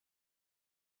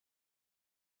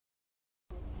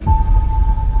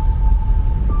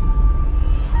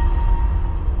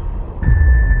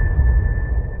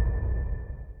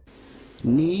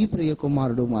నీ ప్రియ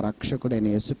కుమారుడు మా రక్షకుడైన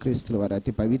యేసుక్రీస్తుల వారి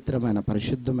అతి పవిత్రమైన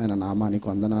పరిశుద్ధమైన నామానికి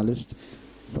వందనాలు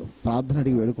ప్రార్థన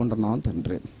అడిగి వేడుకుంటున్నాం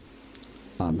తండ్రి.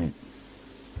 ఆమేన్.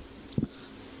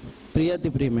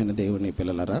 ప్రియమైన దేవుని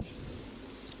పిల్లలరా,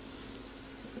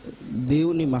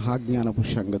 దేవుని మహాజ్ఞానపు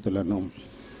సంగతులను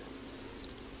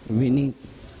విని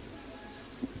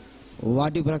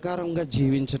వాటి ప్రకారంగా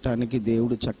జీవించటానికి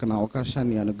దేవుడు చక్కని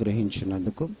అవకాశాన్ని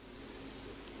అనుగ్రహించినందుకు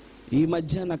ఈ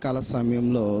మధ్యాహ్న కాల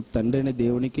సమయంలో తండ్రైన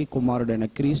దేవునికి కుమారుడైన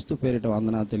క్రీస్తు పేరిట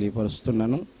వందనాలు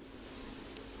తెలియపరుస్తున్నాను.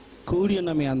 కూడి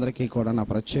ఉన్న మీ అందరికీ కూడా నా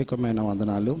ప్రత్యేకమైన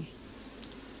వందనాలు.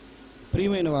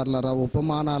 ప్రియమైన వారలారా,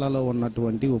 ఉపమానాలలో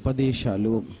ఉన్నటువంటి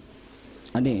ఉపదేశాలు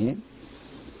అనే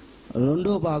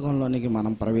రెండో భాగంలోనికి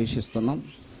మనం ప్రవేశిస్తున్నాం.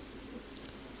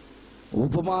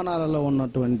 ఉపమానాలలో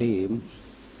ఉన్నటువంటి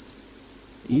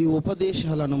ఈ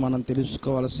ఉపదేశాలను మనం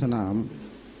తెలుసుకోవాల్సిన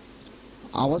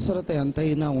అవసరత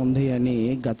ఎంతైనా ఉంది అని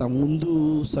గత ముందు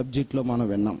సబ్జెక్ట్లో మనం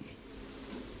విన్నాం.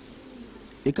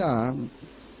 ఇక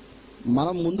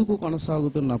మనం ముందుకు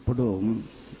కొనసాగుతున్నప్పుడు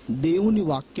దేవుని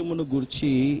వాక్యమును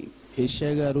గురించి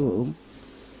యెషయా గారు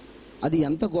అది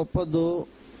ఎంత గొప్పదో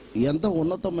ఎంత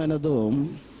ఉన్నతమైనదో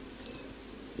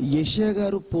యెషయా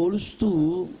గారు పోలుస్తూ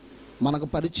మనకు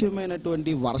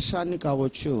పరిచయమైనటువంటి వర్షాన్ని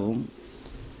కావచ్చు,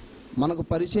 మనకు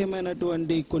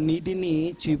పరిచయమైనటువంటి కొన్నిటిని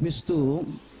చూపిస్తూ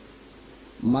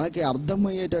మనకి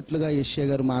అర్థమయ్యేటట్లుగా యెషయా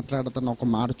గారు మాట్లాడుతున్న ఒక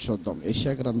మాట చూద్దాం.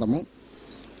 యెషయా గ్రంథము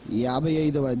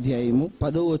 55వ అధ్యాయము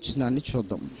 10వ వచనాన్ని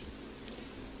చూద్దాం.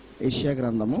 యెషయా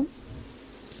గ్రంథము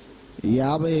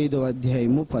 55వ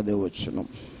అధ్యాయము 10వ వచనం.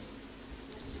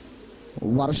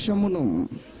 వర్షమును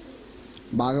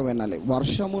బాగా వినాలి.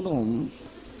 వర్షమును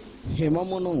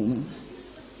హిమమును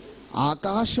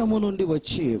ఆకాశము నుండి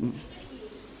వచ్చి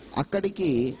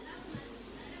అక్కడికి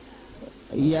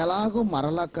ఎలాగో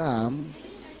మరలక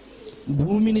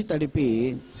భూమిని తడిపి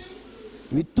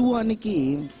విత్తువానికి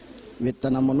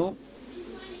విత్తనమును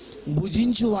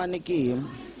భుజించువానికి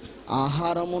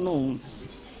ఆహారమును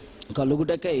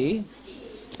కలుగుటకై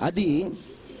అది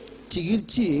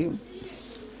చిగిర్చి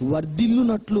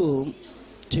వర్ధిల్లునట్లు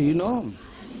చేయునో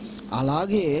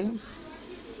అలాగే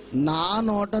నా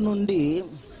నోట నుండి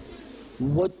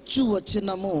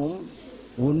వచనము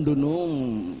ఉండును.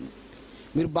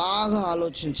 మీరు బాగా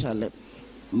ఆలోచించాలి.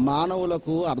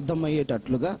 మానవులకు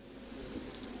అర్థమయ్యేటట్లుగా,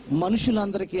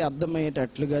 మనుషులందరికీ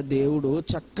అర్థమయ్యేటట్లుగా దేవుడు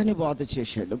చక్కని బోధ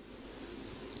చేశాడు.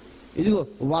 ఇదిగో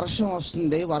వర్షం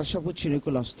వస్తుంది, వర్షపు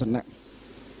చినుకులు వస్తున్నాయి.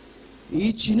 ఈ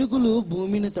చినుకులు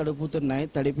భూమిని తడుపుతున్నాయి.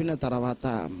 తడిపిన తర్వాత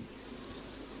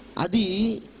అది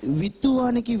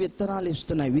విత్తువానికి విత్తనాలు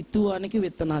ఇస్తున్నాయి. విత్తువానికి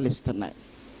విత్తనాలు ఇస్తున్నాయి.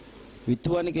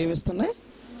 విత్తువానికి ఏమి ఇస్తున్నాయి?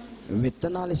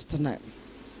 విత్తనాలు ఇస్తున్నాయి.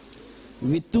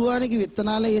 విత్తువానికి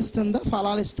విత్తనాలే ఇస్తుందా,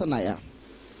 ఫలాలు ఇస్తున్నాయా?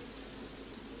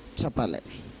 చెప్పాలి.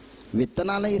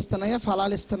 విత్తనాలే ఇస్తున్నాయా,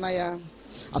 ఫలాలు ఇస్తున్నాయా?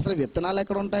 అసలు విత్తనాలు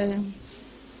ఎక్కడ ఉంటాయి?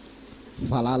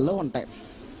 ఫలాల్లో ఉంటాయి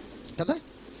కదా.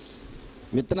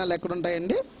 విత్తనాలు ఎక్కడ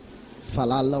ఉంటాయండి?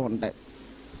 ఫలాల్లో ఉంటాయి.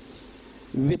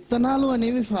 విత్తనాలు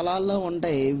అనేవి ఫలాల్లో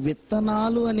ఉంటాయి.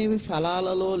 విత్తనాలు అనేవి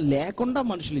ఫలాలలో లేకుండా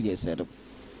మనుషులు చేశారు.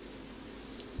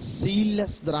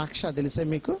 సీడ్లెస్ ద్రాక్ష తెలుసా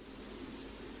మీకు?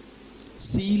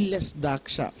 సీడ్లెస్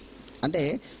ద్రాక్ష అంటే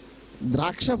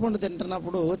ద్రాక్ష పండు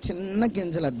తింటున్నప్పుడు చిన్న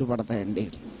గింజలు అడ్డుపడతాయండి.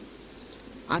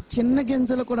 ఆ చిన్న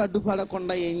గింజలు కూడా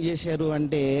అడ్డుపడకుండా ఏం చేశారు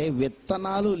అంటే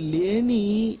విత్తనాలు లేని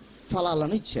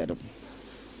ఫలాలను ఇచ్చారు.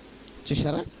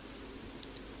 చూసారా?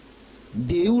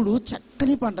 దేవుడు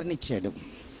చక్కని పంటనిచ్చాడు.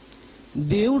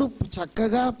 దేవుడు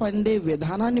చక్కగా పండే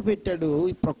విధానాన్ని పెట్టాడు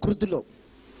ఈ ప్రకృతిలో.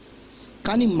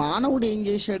 కానీ మానవుడు ఏం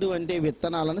చేశాడు అంటే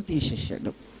విత్తనాలను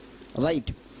తీసేశాడు.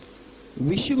 రైట్.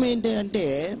 విషయం ఏంటి అంటే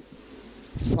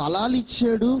ఫలాలు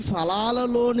ఇచ్చాడు.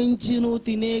 ఫలాలలో నుంచి నువ్వు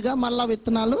తినేగా మళ్ళా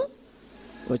విత్తనాలు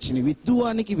వచ్చినాయి.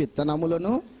 విత్తువానికి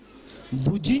విత్తనములను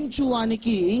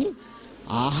భుజించువానికి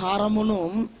ఆహారమును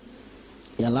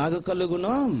ఎలాగ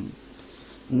కలుగునో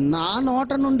నా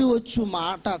నోట నుండి వచ్చు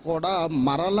మాట కూడా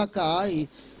మరలక,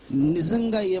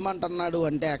 నిజంగా ఏమంటున్నాడు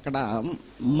అంటే అక్కడ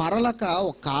మరలక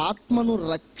ఒక ఆత్మను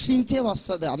రక్షించే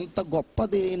వస్తుంది. అంత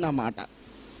గొప్పది నా మాట.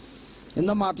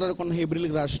 ఇందా మాట్లాడుకున్న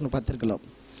హెబ్రీయులకు రాసిన పత్రికలో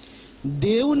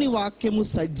దేవుని వాక్యము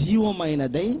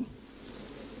సజీవమైనదై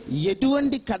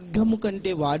ఎటువంటి ఖడ్గము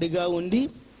కంటే వాడిగా ఉండి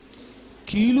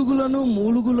కీలుగులను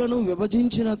మూలుగులను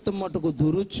విభజించినంత మటుకు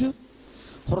దురుచు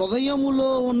హృదయములో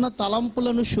ఉన్న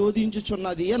తలంపులను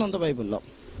శోధించుచున్నది అని ఉంది బైబిల్లో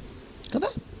కదా.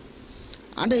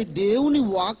 అంటే దేవుని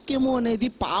వాక్యము అనేది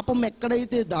పాపం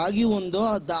ఎక్కడైతే దాగి ఉందో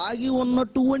ఆ దాగి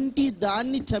ఉన్నటువంటి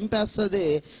దాన్ని చంపేస్తుంది,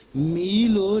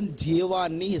 మీలో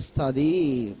జీవాన్ని ఇస్తుంది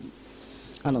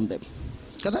అని ఉంది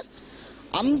కదా.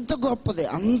 అంత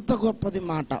గొప్పది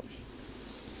మాట.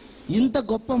 ఇంత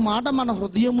గొప్ప మాట మన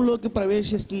హృదయంలోకి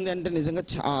ప్రవేశిస్తుంది అంటే నిజంగా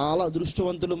చాలా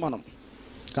అదృష్టవంతులు మనం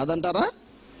కాదంటారా?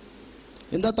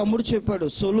 ఇంత తమ్ముడు చెప్పాడు,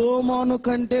 సొలొమోను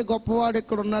కంటే గొప్పవాడు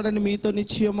ఇక్కడ ఉన్నాడని మీతో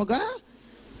నిశ్చయముగా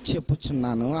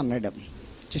చెప్పుచున్నాను అన్నాడు.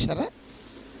 చూసారా,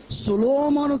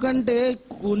 సొలొమోను కంటే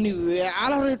కొన్ని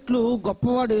వేల రెట్లు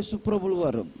గొప్పవాడు యేసుప్రభులు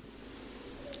వారు.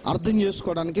 అర్థం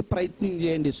చేసుకోవడానికి ప్రయత్నం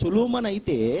చేయండి. సొలొమోను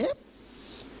అయితే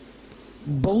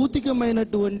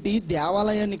భౌతికమైనటువంటి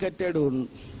దేవాలయాన్ని కట్టాడు,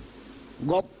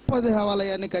 గొప్ప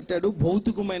దేవాలయాన్ని కట్టాడు,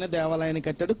 భౌతికమైన దేవాలయాన్ని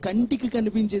కట్టాడు, కంటికి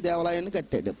కనిపించే దేవాలయాన్ని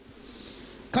కట్టాడు.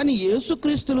 కానీ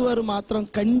యేసుక్రీస్తుల వారు మాత్రం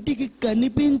కంటికి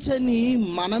కనిపించని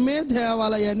మనమే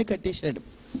దేవాలయాన్ని కట్టేశాడు.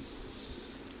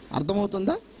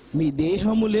 అర్థమవుతుందా? మీ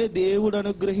దేహములే దేవుడు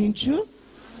అనుగ్రహించు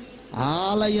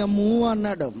ఆలయము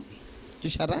అన్నాడు.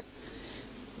 చూసారా,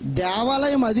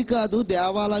 దేవాలయం అది కాదు,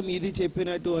 దేవాలయం ఇది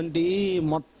చెప్పినటువంటి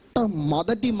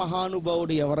మొట్టమొదటి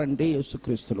మహానుభావుడు ఎవరంటే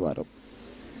యేసుక్రీస్తుల వారు.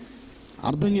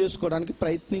 అర్థం చేసుకోవడానికి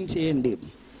ప్రయత్నం చేయండి.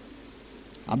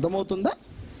 అర్థమవుతుందా?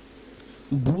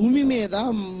 భూమి మీద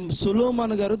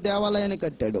సొలొమోను గారు దేవాలయాన్ని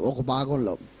కట్టాడు ఒక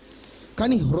భాగంలో,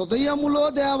 కానీ హృదయములో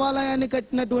దేవాలయాన్ని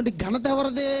కట్టినటువంటి ఘనత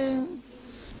ఎవరిదే?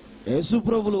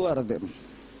 యేసుప్రభుల వారిదే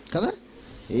కదా,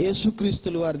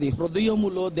 యేసుక్రీస్తుల వారిది.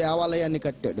 హృదయములో దేవాలయాన్ని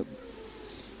కట్టాడు.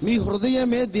 మీ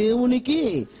హృదయమే దేవునికి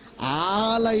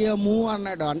ఆలయము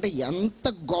అన్నాడు. అంటే ఎంత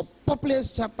గొప్ప ప్లేస్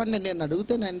చెప్పండి.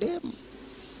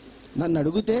 నన్ను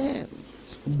అడిగితే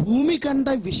భూమి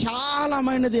కంటే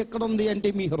విశాలమైనది ఎక్కడుంది అంటే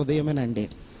మీ హృదయమేనండి.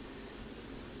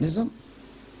 నిజం,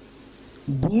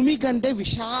 భూమి కంటే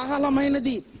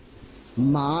విశాలమైనది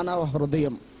మానవ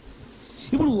హృదయం.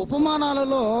 ఇప్పుడు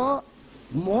ఉపమానాలలో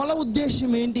మూల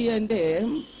ఉద్దేశం ఏంటి అంటే,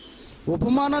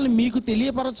 ఉపమానాలు మీకు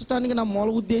తెలియపరచడానికి నా మూల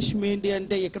ఉద్దేశం ఏంటి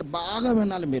అంటే, ఇక్కడ బాగా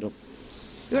వినాలి మీరు.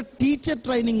 ఇక్కడ టీచర్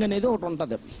ట్రైనింగ్ అనేది ఒకటి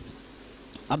ఉంటుంది.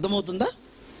 అర్థమవుతుందా?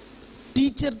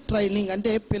 టీచర్ ట్రైనింగ్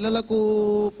అంటే పిల్లలకు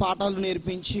పాఠాలు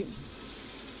నేర్పించి,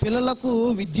 పిల్లలకు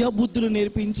విద్యాబుద్ధులు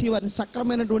నేర్పించి, వారిని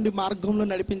సక్రమైనటువంటి మార్గంలో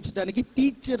నడిపించడానికి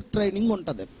టీచర్ ట్రైనింగ్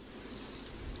ఉంటుంది.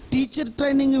 టీచర్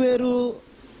ట్రైనింగ్ వేరు,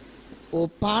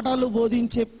 పాఠాలు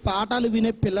బోధించే పాఠాలు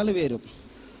వినే పిల్లలు వేరు.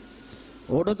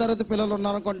 1వ తరగతి పిల్లలు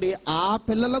ఉన్నారనుకోండి, ఆ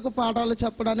పిల్లలకు పాఠాలు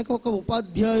చెప్పడానికి ఒక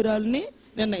ఉపాధ్యాయురాల్ని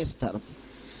నిర్ణయిస్తారు.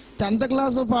 10th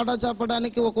క్లాసు పాఠాలు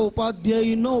చెప్పడానికి ఒక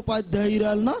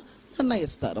ఉపాధ్యాయురాలను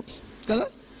నిర్ణయిస్తారు కదా.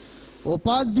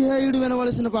 ఉపాధ్యాయుడు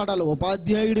వినవలసిన పాఠాలు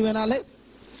ఉపాధ్యాయుడు వినాలి,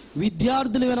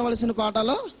 విద్యార్థులు వినవలసిన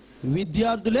పాఠాలు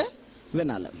విద్యార్థులే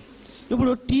వినాలి.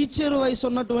 ఇప్పుడు టీచర్ వయసు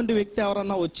ఉన్నటువంటి వ్యక్తి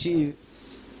ఎవరన్నా వచ్చి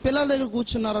పిల్లల దగ్గర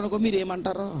కూర్చున్నారనుకో, మీరు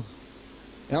ఏమంటారు?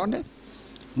 ఏమండి,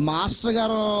 మాస్టర్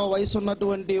గారు వయసు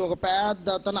ఉన్నటువంటి ఒక పెద్ద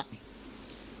అతను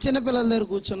చిన్నపిల్లల దగ్గర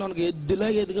కూర్చున్నాను, ఎద్దులా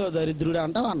ఎదుగా దరిద్రుడే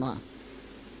అంటావా?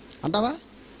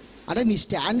 అంటే నీ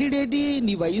స్టాండర్డ్ ఏంటి?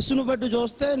 నీ వయసును బట్టి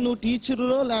చూస్తే నువ్వు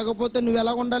టీచరులో, లేకపోతే నువ్వు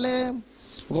ఎలా ఉండాలి?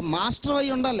 ఒక మాస్టర్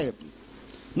అయి ఉండాలి,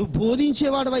 నువ్వు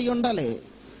బోధించేవాడు అయి ఉండాలి.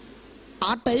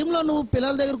 ఆ టైంలో నువ్వు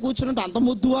పిల్లల దగ్గర కూర్చున్నట్టు అంత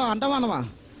ముద్దువా అంటావా?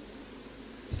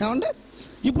 ఏమండి,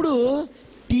 ఇప్పుడు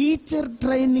టీచర్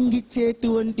ట్రైనింగ్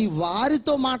ఇచ్చేటువంటి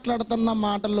వారితో మాట్లాడుతున్న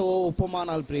మాటలు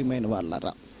ఉపమానాలు. ప్రియమైన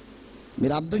వాళ్ళరా,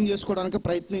 మీరు అర్థం చేసుకోవడానికి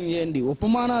ప్రయత్నం చేయండి.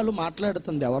 ఉపమానాలు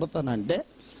మాట్లాడుతుంది ఎవరితోనంటే,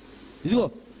 ఇదిగో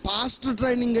పాస్టర్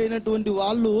ట్రైనింగ్ అయినటువంటి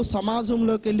వాళ్ళు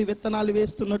సమాజంలోకి వెళ్ళి విత్తనాలు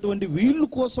వేస్తున్నటువంటి వీళ్ళు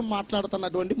కోసం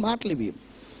మాట్లాడుతున్నటువంటి మాటలు ఇవి.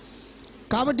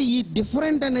 కాబట్టి ఈ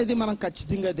డిఫరెంట్ అనేది మనం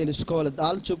ఖచ్చితంగా తెలుసుకోవాలి.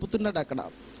 వాళ్ళు చెబుతున్నాడు అక్కడ,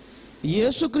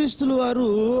 యేసుక్రీస్తుల వారు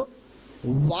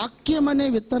వాక్యం అనే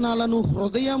విత్తనాలను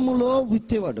హృదయములో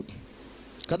విత్తేవాడు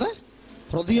కదా,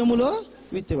 హృదయములో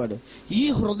విత్తేవాడు. ఈ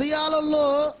హృదయాలలో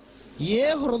ఏ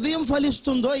హృదయం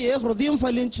ఫలిస్తుందో, ఏ హృదయం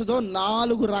ఫలించదో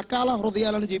 4 రకాల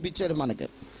హృదయాలను చూపించాడు మనకి.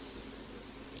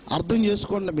 అర్థం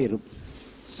చేసుకోండి మీరు.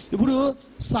 ఇప్పుడు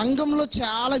సంఘంలో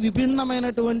చాలా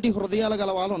విభిన్నమైనటువంటి హృదయాలు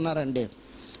గల వాళ్ళు ఉన్నారండి.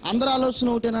 అందరి ఆలోచన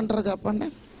ఒకటేనంటారా చెప్పండి?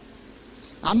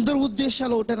 అందరి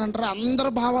ఉద్దేశాలు ఒకటేనంటారా?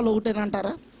 అందరి భావాలు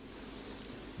ఒకటేనంటారా?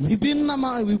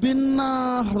 విభిన్న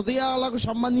హృదయాలకు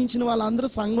సంబంధించిన వాళ్ళందరూ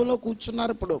సంఘంలో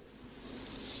కూర్చున్నారు. ఇప్పుడు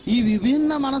ఈ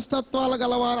విభిన్న మనస్తత్వాలు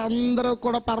గలవారు అందరూ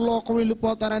కూడా పరలోకం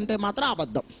వెళ్ళిపోతారంటే మాత్రం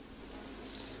అబద్ధం.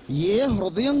 ఏ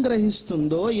హృదయం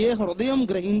గ్రహిస్తుందో, ఏ హృదయం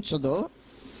గ్రహించదో,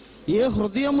 ఏ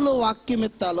హృదయంలో వాక్యం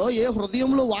ఎత్తాలో, ఏ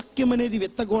హృదయంలో వాక్యం అనేది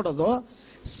విత్తకూడదో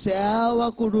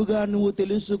సేవకుడుగా నువ్వు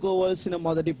తెలుసుకోవాల్సిన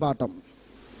మొదటి పాఠం.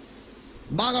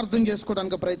 బాగా అర్థం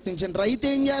చేసుకోవడానికి ప్రయత్నించండి. రైతు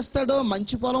ఏం చేస్తాడో,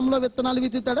 మంచి పొలంలో విత్తనాలు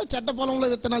విత్తుతాడా, చెడ్డ పొలంలో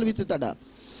విత్తనాలు విత్తుతాడా?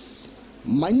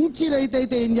 మంచి రైతు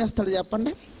అయితే ఏం చేస్తాడు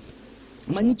చెప్పండి?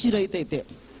 మంచి రైతు అయితే,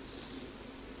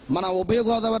 మన ఉభయ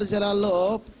గోదావరి జిల్లాల్లో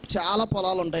చాలా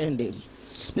పొలాలు ఉంటాయండి.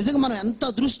 నిజంగా మనం ఎంత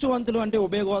అదృష్టవంతులు అంటే,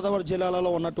 ఉభయ గోదావరి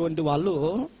జిల్లాలలో ఉన్నటువంటి వాళ్ళు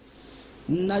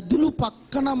నదులు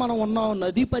పక్కన మనం ఉన్నాం,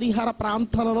 నదీ పరిహార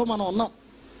ప్రాంతాలలో మనం ఉన్నాం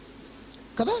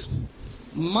కదా.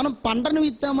 మనం పంటను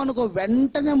విత్తామనుకో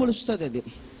వెంటనే మొలుస్తుంది అది,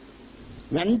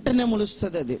 వెంటనే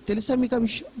మొలుస్తుంది అది. తెలుసా మీకు ఆ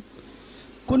విషయం?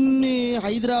 కొన్ని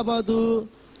హైదరాబాదు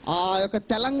ఆ యొక్క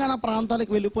తెలంగాణ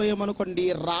ప్రాంతాలకు వెళ్ళిపోయామనుకోండి,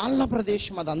 రాళ్ల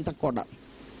ప్రదేశం అదంతా కూడా,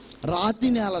 రాతి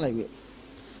నేలలు అవి.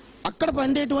 అక్కడ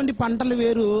పండేటువంటి పంటలు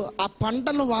వేరు, ఆ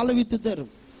పంటలు వాళ్ళు విత్తుతారు.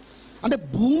 అంటే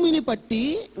భూమిని బట్టి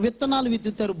విత్తనాలు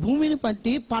విత్తుతారు, భూమిని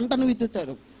బట్టి పంటను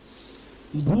విత్తుతారు,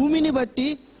 భూమిని బట్టి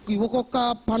ఒక్కొక్క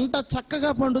పంట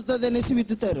చక్కగా పండుతుంది అనేసి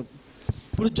విత్తుతారు.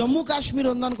 ఇప్పుడు జమ్మూ కాశ్మీర్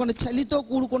ఉందనుకోండి, చలితో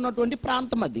కూడుకున్నటువంటి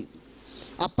ప్రాంతం అది.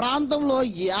 ఆ ప్రాంతంలో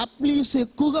యాపిల్స్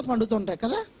ఎక్కువగా పండుతుంటాయి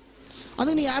కదా,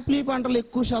 అందుకని యాపిల్ పంటలు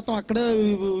ఎక్కువ శాతం అక్కడే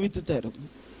విత్తుతారు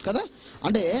కదా.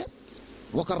 అంటే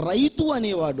ఒక రైతు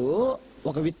అనేవాడు,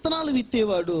 ఒక విత్తనాలు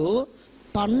విత్తేవాడు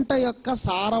పంట యొక్క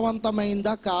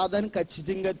సారవంతమైందా కాదని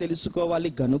ఖచ్చితంగా తెలుసుకోవాలి.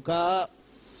 గనుక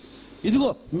ఇదిగో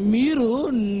మీరు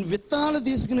విత్తనాలు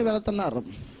తీసుకుని వెళుతున్నారు.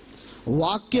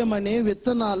 వాక్యం అనే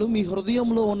విత్తనాలు, మీ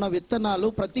హృదయంలో ఉన్న విత్తనాలు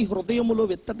ప్రతి హృదయములో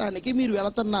విత్తటానికి మీరు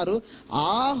వెళుతున్నారు.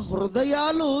 ఆ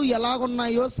హృదయాలు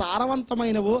ఎలాగున్నాయో,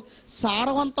 సారవంతమైనవో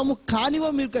సారవంతము కానివో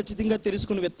మీరు ఖచ్చితంగా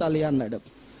తెలుసుకుని విత్తాలి అన్నాడు.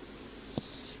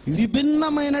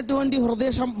 విభిన్నమైనటువంటి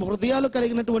హృదయాలు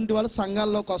కలిగినటువంటి వాళ్ళు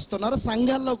సంఘాల్లోకి వస్తున్నారు.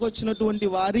 సంఘాల్లోకి వచ్చినటువంటి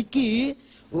వారికి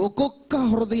ఒక్కొక్క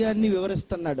హృదయాన్ని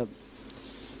వివరిస్తున్నాడు.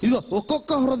 ఇదిగో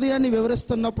ఒక్కొక్క హృదయాన్ని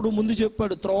వివరిస్తున్నప్పుడు ముందు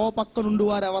చెప్పాడు, త్రోవ పక్క నుండి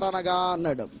వారు ఎవరనగా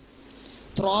అన్నాడు.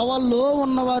 త్రోవల్లో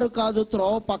ఉన్నవారు కాదు,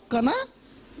 త్రోవ పక్కన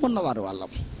ఉన్నవారు. వాళ్ళ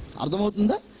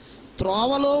అర్థమవుతుందా?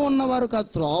 త్రోవలో ఉన్నవారు కాదు.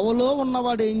 త్రోవలో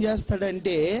ఉన్నవాడు ఏం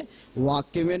చేస్తాడంటే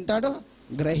వాక్యం వింటాడు,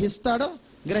 గ్రహిస్తాడు,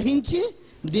 గ్రహించి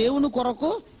దేవుని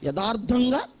కొరకు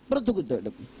యథార్థంగా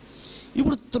బ్రతుకుతాడు.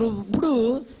 ఇప్పుడు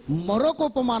మరొక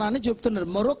ఉపమానాన్ని చెప్తున్నాడు,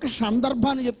 మరొక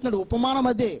సందర్భాన్ని చెప్తున్నాడు. ఉపమానం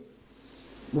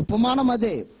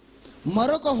అదే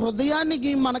మరొక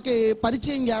హృదయానికి మనకి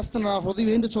పరిచయం చేస్తున్నాడు. ఆ హృదయం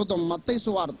ఏంటో చూద్దాం.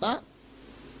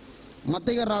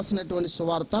 మత్తయి గారు రాసినటువంటి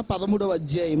సువార్త 13వ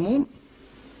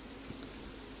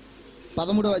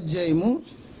అధ్యాయము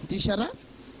తీశారా?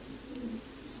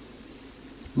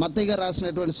 మత్తయి గారు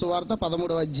రాసినటువంటి సువార్త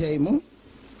 13వ అధ్యాయము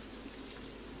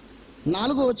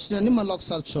 4వ వచనాన్ని మళ్ళీ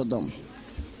ఒకసారి చూద్దాం.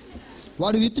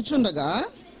 వాడు విత్తుచుండగా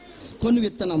కొన్ని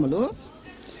విత్తనములు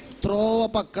త్రోవ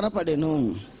పక్కన పడెను,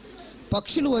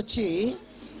 పక్షులు వచ్చి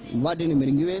వాటిని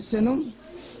మింగివేసెను.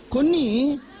 కొన్ని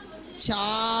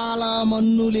చాలా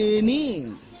మన్ను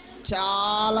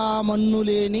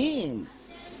లేని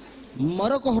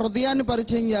మరొక హృదయాన్ని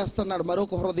పరిచయం చేస్తున్నాడు.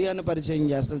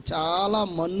 చాలా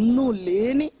మన్ను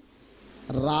లేని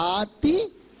రాతి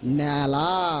నేల.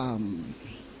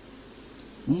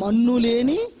 మన్ను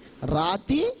లేని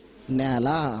రాతి నేల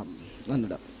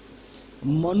అన్నాడు.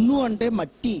 మన్ను అంటే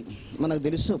మట్టి, మనకు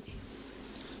తెలుసు.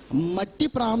 మట్టి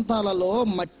ప్రాంతాలలో,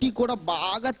 మట్టి కూడా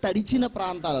బాగా తడిచిన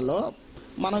ప్రాంతాలలో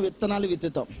మనం విత్తనాలు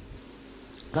విత్తుతాం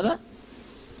కదా.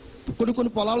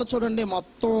 కొన్ని పొలాలు చూడండి,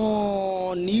 మొత్తం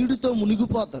నీటితో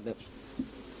మునిగిపోతుంది.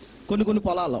 కొన్ని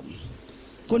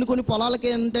పొలాలకి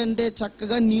ఏంటంటే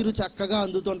చక్కగా నీరు చక్కగా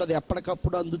అందుతుంటుంది,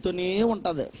 ఎప్పటికప్పుడు అందుతూనే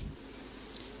ఉంటుంది.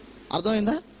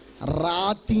 అర్థమైందా?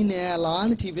 రాతి నేల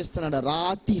అని చూపిస్తున్నాడు,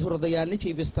 రాతి హృదయాన్ని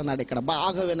చూపిస్తున్నాడు ఇక్కడ.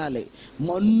 బాగా వినాలి.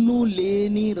 మన్ను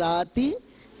లేని రాతి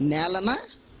నేలన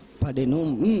పడెను.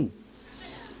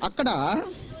 అక్కడ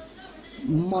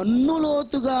మన్ను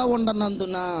లోతుగా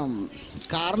ఉండనందున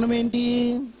కారణం ఏంటి?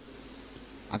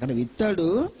 అక్కడ విత్తాడు,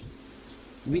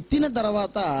 విత్తిన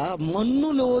తర్వాత మన్ను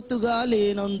లోతుగా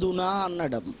లేనందున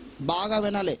అన్నాడు. బాగా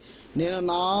వినాలి. నేను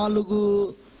 4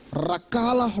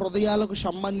 రకాల హృదయాలకు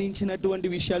సంబంధించినటువంటి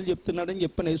విషయాలు చెప్తున్నాడని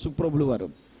చెప్పిన యేసుప్రభులు వారు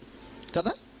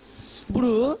కదా.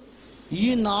 ఇప్పుడు ఈ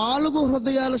 4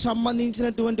 హృదయాలు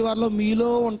సంబంధించినటువంటి వారిలో మీలో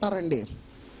ఉంటారండి,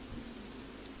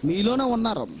 మీలోనే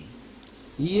ఉన్నారు.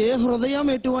 ఏ హృదయం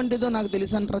ఎటువంటిదో నాకు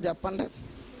తెలుసు అంటారా? చెప్పండి.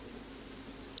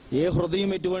 ఏ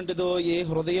హృదయం ఎటువంటిదో, ఏ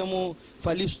హృదయము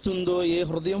ఫలిస్తుందో, ఏ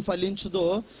హృదయం ఫలించుదో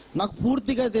నాకు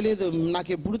పూర్తిగా తెలియదు. నాకు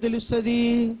ఎప్పుడు తెలుస్తుంది?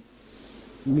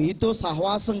 మీతో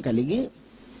సహవాసం కలిగి,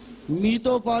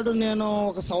 మీతో పాటు నేను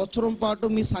 1 సంవత్సరం పాటు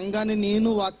మీ సంఘాన్ని నేను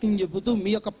వాక్యం చెబుతూ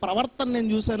మీ యొక్క ప్రవర్తన నేను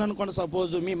చూశాను అనుకోండి.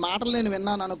 సపోజ్ మీ మాటలు నేను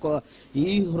విన్నాను అనుకో, ఈ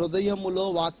హృదయములో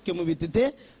వాక్యము విత్తితే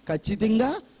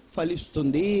ఖచ్చితంగా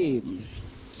ఫలిస్తుంది.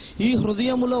 ఈ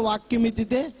హృదయములో వాక్యం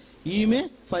ఎత్తితే ఈమె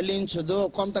ఫలించదు,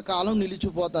 కొంతకాలం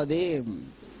నిలిచిపోతుంది.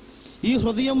 ఈ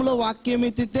హృదయంలో వాక్యం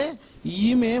ఎత్తితే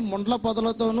ఈమె ముండ్ల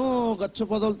పొదలతోనూ గచ్చు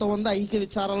పొదలతో ఉంది, ఐక్య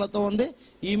విచారాలతో ఉంది,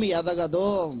 ఈమె ఎదగదు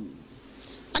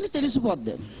అని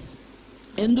తెలిసిపోద్ది.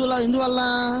 ఎందువల్ల?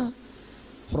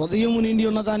 హృదయము నిండి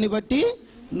ఉన్న దాన్ని బట్టి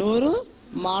నోరు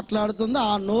మాట్లాడుతుంది.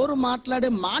 ఆ నోరు మాట్లాడే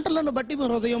మాటలను బట్టి మీ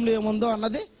హృదయంలో ఏముందో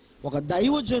అన్నది ఒక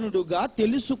దైవజనుడుగా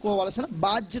తెలుసుకోవాల్సిన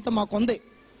బాధ్యత మాకుంది.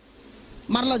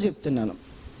 మరలా చెప్తున్నాను.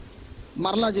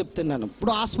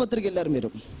 ఇప్పుడు ఆసుపత్రికి వెళ్ళారు మీరు,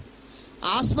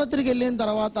 ఆసుపత్రికి వెళ్ళిన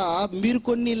తర్వాత మీరు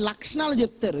కొన్ని లక్షణాలు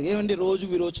చెప్తారు. ఏమండి, రోజు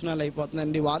విరోచనాలు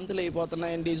అయిపోతున్నాయండి, వాంతులు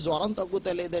అయిపోతున్నాయండి, జ్వరం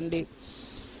తగ్గుతలేదండి,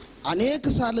 అనేక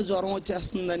సార్లు జ్వరం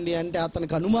వచ్చేస్తుందండి అంటే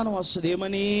అతనికి అనుమానం వస్తుంది.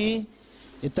 ఏమని?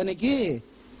 ఇతనికి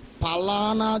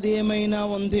పలానాది ఏమైనా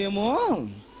ఉందేమో,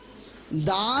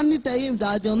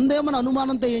 అది ఉందేమో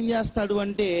అనుమానంతో ఏం చేస్తాడు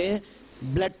అంటే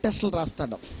బ్లడ్ టెస్టులు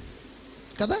రాస్తాడు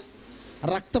కదా,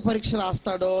 రక్త పరీక్ష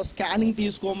రాస్తాడో, స్కానింగ్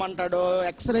తీసుకోమంటాడో,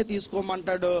 ఎక్స్రే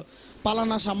తీసుకోమంటాడో,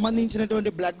 పలానా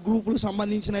సంబంధించినటువంటి బ్లడ్ గ్రూపులకు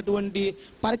సంబంధించినటువంటి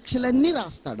పరీక్షలన్నీ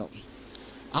రాస్తాడు.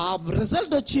 ఆ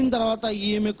రిజల్ట్ వచ్చిన తర్వాత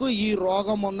ఈమెకు ఈ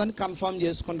రోగం ఉందని కన్ఫర్మ్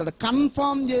చేసుకుంటాడు.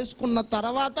 కన్ఫర్మ్ చేసుకున్న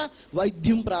తర్వాత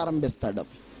వైద్యం ప్రారంభిస్తాడు.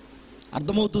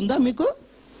 అర్థమవుతుందా మీకు?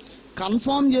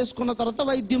 కన్ఫర్మ్ చేసుకున్న తర్వాత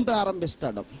వైద్యం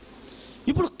ప్రారంభిస్తాడు.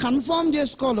 ఇప్పుడు కన్ఫర్మ్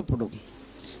చేసుకోవాలి. ఇప్పుడు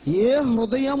ఏ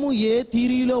హృదయము ఏ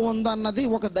తీరిలో ఉందన్నది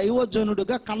ఒక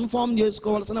దైవజనుడిగా కన్ఫర్మ్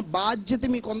చేసుకోవాల్సిన బాధ్యత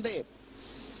మీకు ఉంది.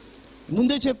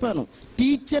 ముందే చెప్పాను,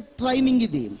 టీచర్ ట్రైనింగ్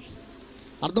ఇది.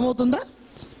 అర్థమవుతుందా?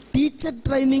 టీచర్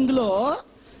ట్రైనింగ్లో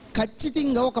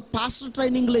ఖచ్చితంగా ఒక పాస్టర్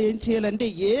ట్రైనింగ్లో ఏం చేయాలంటే,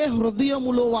 ఏ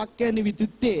హృదయములో వాక్యాన్ని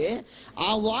విత్తితే ఆ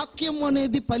వాక్యం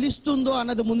అనేది ఫలిస్తుందో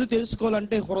అన్నది ముందు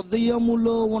తెలుసుకోవాలంటే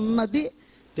హృదయములో ఉన్నది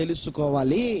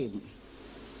తెలుసుకోవాలి.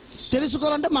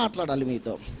 తెలుసుకోవాలంటే మాట్లాడాలి.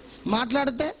 మీతో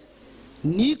మాట్లాడితే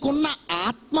నీకున్న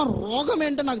ఆత్మ రోగం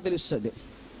ఏంటో నాకు తెలుస్తుంది.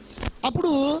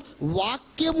 అప్పుడు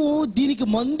వాక్యము దీనికి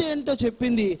మందు ఏంటో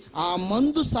చెప్పింది. ఆ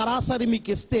మందు సరాసరి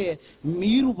మీకు ఇస్తే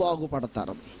మీరు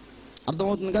బాగుపడతారు.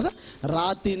 అర్థమవుతుంది కదా?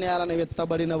 రాతి నేలని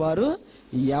విత్తబడిన వారు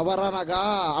ఎవరనగా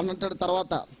అన్నట్టు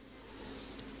తర్వాత,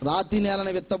 రాతి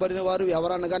నేలని విత్తబడిన వారు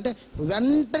ఎవరనగా అంటే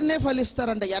వెంటనే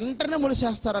ఫలిస్తారంట, వెంటనే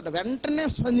మొలిచేస్తారట, వెంటనే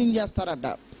స్పందించేస్తారట.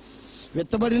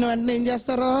 విత్తబడిన వెంటనే ఏం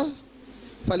చేస్తారో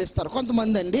ఫలిస్తారు.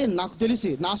 కొంతమంది అండి, నాకు తెలిసి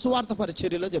నా సువార్త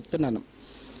పరిచర్యలో చెప్తున్నాను,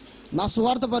 నా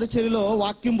సువార్త పరిచర్యలో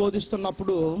వాక్యం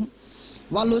బోధిస్తున్నప్పుడు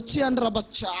వాళ్ళు వచ్చి అంటారు, అబ్బా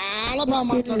చాలా బాగా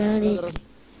మాట్లాడారు బ్రదర్,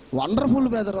 వండర్ఫుల్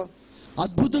బ్రదర్,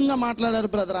 అద్భుతంగా మాట్లాడారు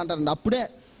బ్రదర్ అంటారండి.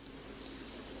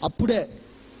 అప్పుడే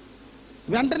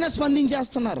వెంటనే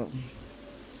స్పందించేస్తున్నారు.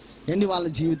 ఏంటి, వాళ్ళ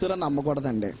జీవితంలో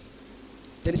నమ్మకూడదండి,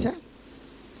 తెలుసా?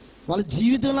 వాళ్ళ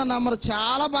జీవితంలో నమ్మరు.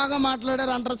 చాలా బాగా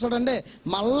మాట్లాడారు అంటారు చూడండి,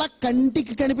 మళ్ళా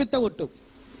కంటికి కనిపిస్తే ఒట్టు.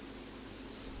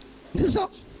 నిజం,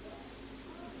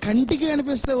 కంటికి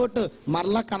కనిపిస్తే ఒట్టు.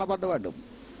 మరలా కనబడ్డవాడు,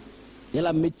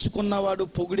 ఇలా మెచ్చుకున్నవాడు,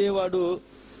 పొగిడేవాడు,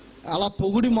 అలా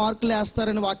పొగిడి మార్కులు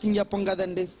వేస్తారని వాక్యం చెప్పం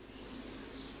కదండి.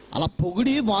 అలా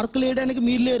పొగిడి మార్కులు వేయడానికి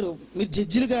మీరు లేరు, మీరు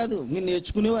జడ్జిలు కాదు, మీరు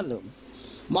నేర్చుకునేవాళ్ళు.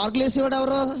 మార్కులు వేసేవాడు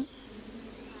ఎవరో?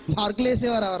 మార్కులు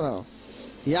వేసేవారు ఎవరో?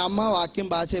 ఏ అమ్మ వాక్యం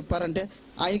బాగా చెప్పారంటే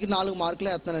ఆయనకి 4 మార్కులు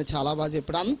వేస్తున్నాను, చాలా బాగా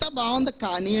చెప్పాడు, అంతా బాగుంది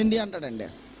కానివ్వండి అంటాడండి.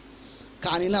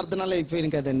 కానీలో అర్థనాలు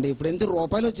అయిపోయింది కదండి. ఇప్పుడు ఎంత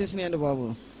రూపాయలు వచ్చేసినాయండి బాబు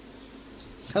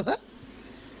కదా,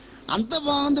 అంత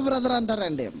బాగుంది బ్రదర్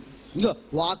అంటారండి. ఇంకో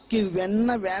వాక్యం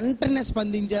వెంటనే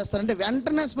స్పందించేస్తారంటే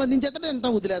వెంటనే స్పందించేస్తాడు, ఎంత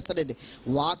వదిలేస్తాడండి.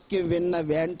 వాక్యం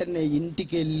వెంటనే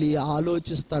ఇంటికి వెళ్ళి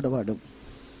ఆలోచిస్తాడు. వాడు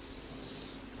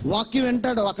వాక్యం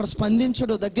వింటాడు, అక్కడ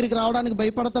స్పందించడు, దగ్గరికి రావడానికి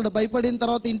భయపడతాడు, భయపడిన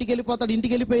తర్వాత ఇంటికి వెళ్ళిపోతాడు,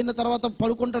 ఇంటికి వెళ్ళిపోయిన తర్వాత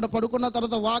పడుకుంటాడు, పడుకున్న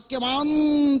తర్వాత వాక్యం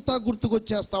అంతా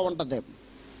గుర్తుకొచ్చేస్తూ ఉంటుంది.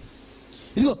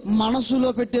 ఇదిగో మనసులో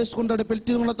పెట్టేసుకుంటాడు,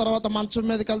 పెట్టుకున్న తర్వాత మంచం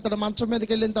మీదకి వెళ్తాడు, మంచం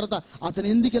మీదకి వెళ్ళిన తర్వాత అతను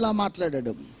ఎందుకు ఇలా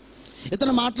మాట్లాడాడు,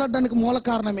 ఇతను మాట్లాడడానికి మూల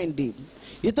కారణం ఏంటి,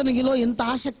 ఇతనిలో ఇంత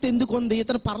ఆసక్తి ఎందుకు ఉంది,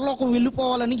 ఇతను పరలోకం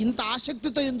వెళ్ళిపోవాలని ఇంత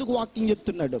ఆసక్తితో ఎందుకు వాక్యం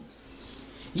చెప్తున్నాడు,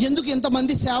 ఎందుకు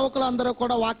ఇంతమంది సేవకులు అందరూ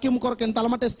కూడా వాక్యం కొరకు ఎంత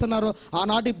అలమటిస్తున్నారు.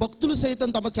 ఆనాటి భక్తులు సైతం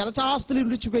తమ చరచరాస్తులు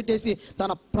విడిచిపెట్టేసి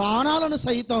తన ప్రాణాలను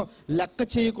సైతం లెక్క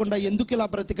చేయకుండా ఎందుకు ఇలా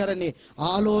బ్రతికారని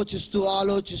ఆలోచిస్తూ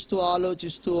ఆలోచిస్తూ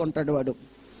ఆలోచిస్తూ ఉంటాడు.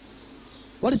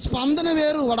 వాడి స్పందన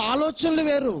వేరు, వాడి ఆలోచనలు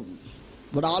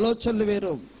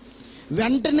వేరు.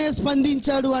 వెంటనే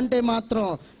స్పందించాడు అంటే మాత్రం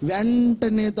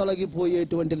వెంటనే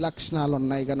తొలగిపోయేటువంటి లక్షణాలు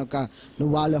ఉన్నాయి కనుక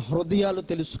నువ్వు వాళ్ళ హృదయాలు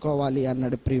తెలుసుకోవాలి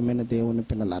అన్నాడు. ప్రియమైన దేవుని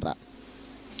పిల్లలారా,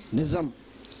 నిజం,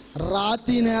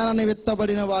 రాతి నేలని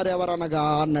విత్తబడిన వారు ఎవరనగా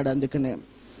అన్నాడు. అందుకనే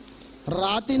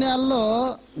రాతి నేలలో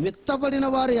విత్తబడిన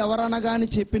వారు ఎవరనగా అని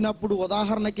చెప్పినప్పుడు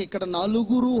ఉదాహరణకి ఇక్కడ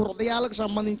 4 హృదయాలకు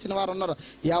సంబంధించిన వారు ఉన్నారు.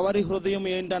 ఎవరి హృదయం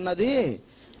ఏంటన్నది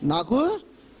నాకు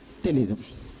తెలీదు,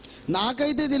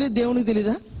 నాకైతే తెలియదు, దేవునికి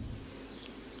తెలీదా?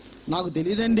 నాకు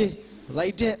తెలియదండి,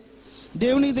 రైటే.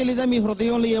 దేవునికి తెలీదా మీ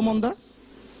హృదయంలో ఏముందో?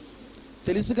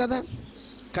 తెలుసు కదా,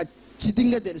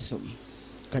 ఖచ్చితంగా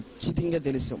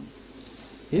తెలుసు.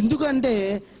 ఎందుకంటే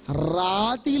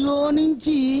రాతిలో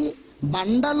నుంచి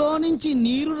బండలో నుంచి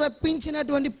నీరు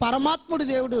రప్పించినటువంటి పరమాత్ముడు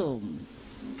దేవుడు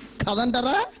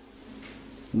కదంటారా.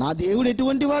 నా దేవుడు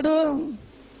ఎటువంటి వాడు?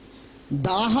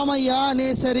 దాహమయ్యా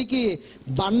అనేసరికి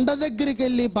బండ దగ్గరికి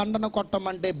వెళ్ళి బండను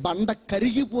కొట్టమంటే బండ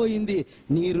కరిగిపోయింది,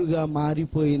 నీరుగా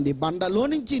మారిపోయింది. బండలో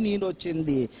నుంచి నీళ్ళు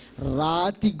వచ్చింది,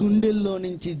 రాతి గుండెల్లో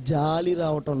నుంచి జాలి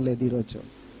రావటం లేదు ఈరోజు.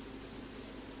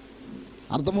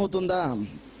 అర్థమవుతుందా?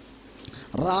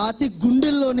 రాతి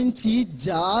గుండెల్లో నుంచి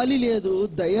జాలి లేదు,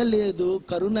 దయ లేదు,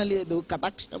 కరుణ లేదు,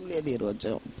 కటాక్షం లేదు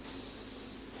ఈరోజు.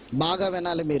 బాగా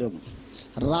వినాలి మీరు.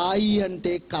 రాయి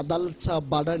అంటే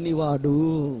కదల్చబడనివాడు.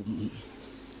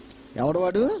 ఎవడు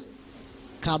వాడు?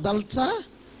 కదల్చబడనివాడు,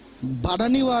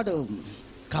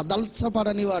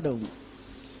 కదల్చబడనివాడు.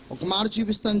 ఒక మాట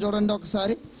చూపిస్తాను చూడండి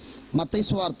ఒకసారి. మత్తయి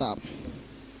సువార్త,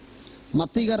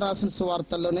 మత్తయి గారు రాసిన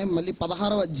సువార్తల్లోనే మళ్ళీ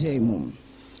 16వ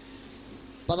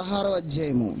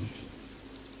అధ్యాయము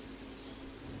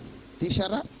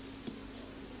తీశారా?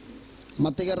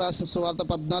 మత్తయి గారు రాసిన సువార్త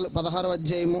 16వ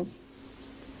అధ్యాయము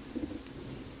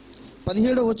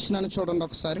 17వ వచనాన్ని చూడండి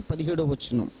ఒకసారి. 17వ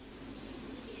వచనం.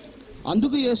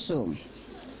 అందుకు యేసు,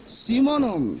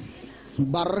 సీమోను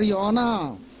బర్యోనా,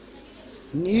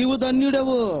 నీవు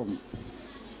ధన్యుడవు,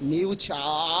 నీవు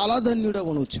చాలా ధన్యుడవు,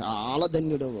 నువ్వు చాలా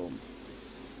ధన్యుడవు.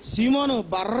 సీమోను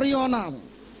బర్యోనా,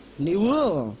 నీవు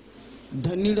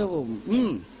ధన్యుడవు.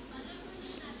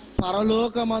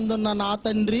 పరలోకమందున్న నా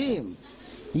తండ్రి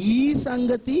ఈ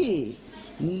సంగతి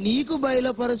నీకు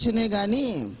బయలుపరచునే గాని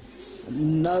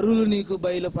నరులు నీకు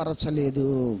బయలుపరచలేదు.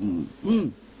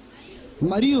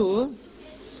 మరియు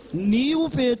నీవు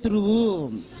పేతురువు.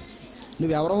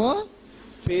 నువ్వెవరవో?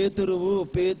 పేతురువు,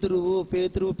 పేతురువు,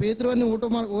 పేతురువు. పేతురు అని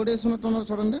ఓటేసి ఉన్నట్టున్నారు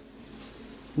చూడండి.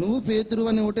 నువ్వు పేతురువు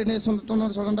అని ఓటేసి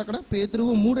ఉన్నట్టున్నారు చూడండి. అక్కడ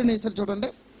పేతురువు 3 అనేసారు చూడండి.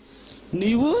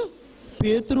 నీవు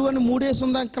పేతురు అని 3 వేసి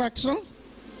ఉంది అక్కడ అక్షరం.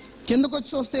 కిందకు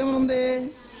వచ్చి వస్తే ఏమనుంది?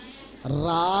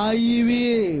 రాయివి.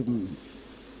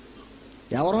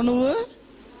 ఎవరో నువ్వు?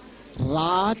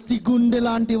 రాతి గుండె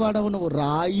లాంటి వాడవు నువ్వు,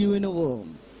 రాయివి నువ్వు,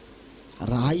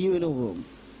 రాయివి నువ్వు.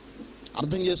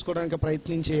 అర్థం చేసుకోవడానికి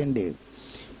ప్రయత్నం చేయండి.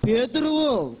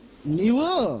 పేతురువు, నీవు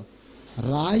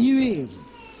రాయివి,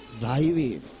 రాయివి.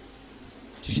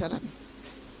 చూసారా?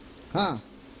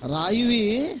 రాయివి.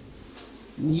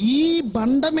 ఈ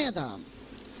బండ మీద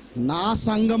నా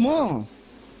సంఘము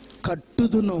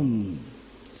కట్టుదును.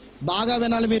 బాగా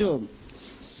వినాలి మీరు.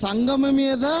 సంఘము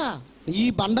మీద, ఈ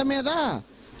బండ మీద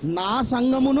నా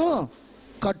సంఘమును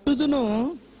కట్టుదును.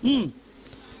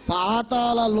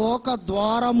 పాతాళ లోక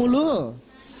ద్వారములు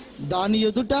దాని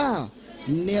ఎదుట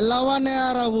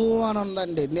నిలవనేరవు అని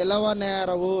ఉందండి.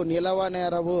 నిలవనేరవు,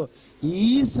 నిలవనేరవు.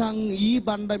 ఈ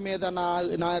బండ మీద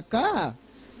నా యొక్క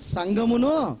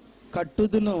సంఘమును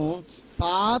కట్టుదును.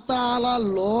 పాతాళ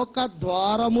లోక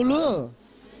ద్వారములు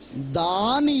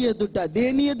దాని ఎదుట.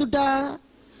 దేని ఎదుట?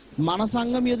 మన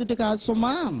సంఘం ఎదుట కాదు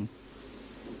సుమా.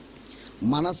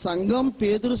 మన సంఘం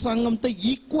పేతురు సంఘంతో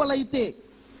ఈక్వల్ అయితే,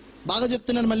 బాగా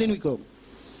చెప్తున్నాను మళ్ళీ మీకు,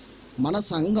 మన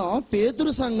సంఘం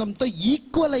పేతురు సంఘంతో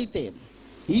ఈక్వల్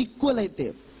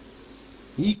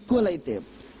అయితే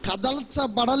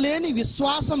కదల్చబడలేని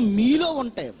విశ్వాసం మీలో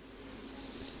ఉంటే,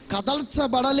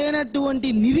 కదల్చబడలేనటువంటి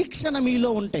నిరీక్షణ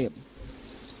మీలో ఉంటే,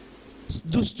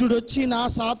 దుష్టుడు వచ్చినా,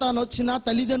 సాతాను వచ్చినా,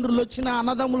 తల్లిదండ్రులు వచ్చినా,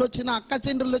 అన్నదమ్ములు వచ్చినా, అక్క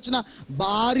చెండ్రులు వచ్చినా,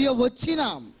 భార్య వచ్చినా,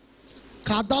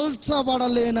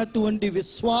 కదల్చబడలేనటువంటి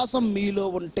విశ్వాసం మీలో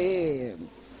ఉంటే,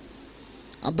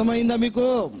 అర్థమైందా మీకు?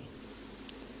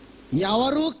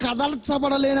 ఎవరు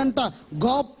కదల్చబడలేనంట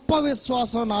గొప్ప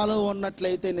విశ్వాసం నాలో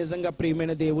ఉన్నట్లయితే, నిజంగా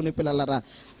ప్రియమైన దేవుని పిల్లలరా,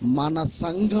 మన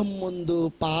సంఘం ముందు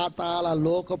పాతాళ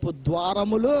లోకపు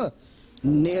ద్వారములు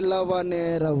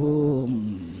నిలవనేరవు.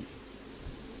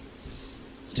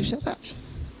 చూసారా?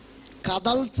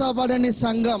 కదల్చబడని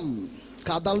సంఘం,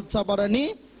 కదల్చబడని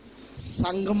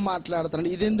సంఘం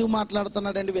మాట్లాడుతున్నాడు. ఇదెందుకు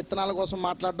మాట్లాడుతున్నాడండి? విత్తనాల కోసం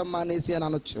మాట్లాడడం మానేసి అని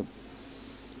అనొచ్చు.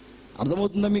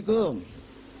 అర్థమవుతుందా మీకు?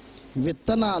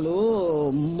 విత్తనాలు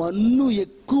మన్ను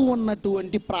ఎక్కువ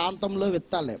ఉన్నటువంటి ప్రాంతంలో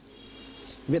విత్తాలి.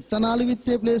 విత్తనాలు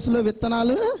విత్తే ప్లేస్లో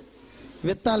విత్తనాలు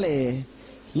విత్తాలి.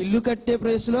 ఇల్లు కట్టే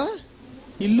ప్లేస్లో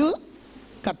ఇల్లు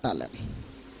కట్టాలి.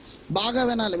 బాగా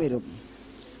వినాలి మీరు.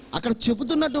 అక్కడ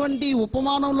చెబుతున్నటువంటి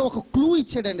ఉపమానంలో ఒక క్లూ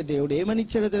ఇచ్చాడండి దేవుడు. ఏమని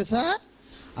ఇచ్చాడో తెలుసా?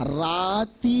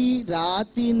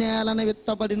 రాతి నేలన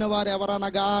విత్తబడిన వారు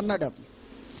ఎవరనగా అన్నాడు.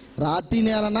 రాతి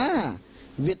నేలన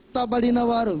విత్తబడిన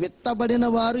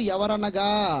వారు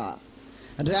ఎవరనగా,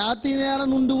 రాతి నేల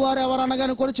నుండి వారు ఎవరనగా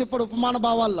అని కూడా చెప్పాడు ఉపమాన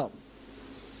భావాల్లో.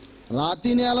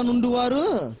 రాతి నేల నుండి వారు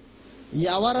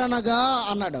ఎవరనగా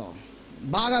అన్నాడు.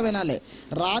 బాగా వినాలి.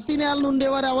 రాతి నేల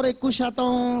నుండేవారు ఎవరు ఎక్కువ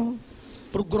శాతం?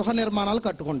 ఇప్పుడు గృహ నిర్మాణాలు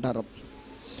కట్టుకుంటారు.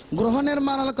 గృహ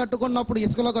నిర్మాణాలు కట్టుకున్నప్పుడు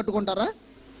ఇసుకలో కట్టుకుంటారా?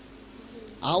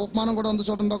 ఆ ఉపమానం కూడా ఉంది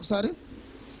చూడండి ఒకసారి.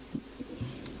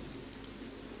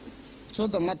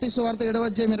 చూద్దాం. మత్తయి సువార్త 7వ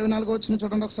అధ్యాయం 24వ వచనం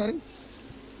చూడండి ఒకసారి.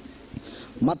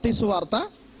 మత్తయి సువార్త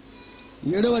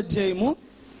 7వ అధ్యాయము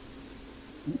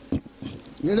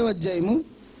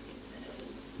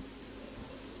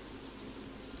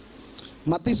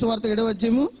మత్తయి సువార్త 7వ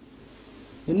అధ్యాయము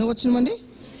ఎన్నో వచనమండి?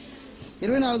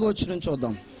 24వ వచనం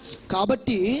చూద్దాం.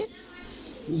 కాబట్టి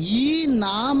ఈ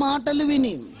నా మాటలు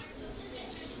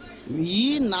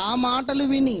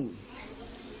విని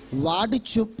వాటి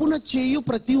చొప్పున చేయు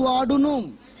ప్రతివాడును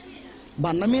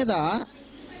బండ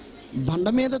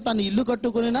మీద తన ఇల్లు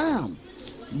కట్టుకునినా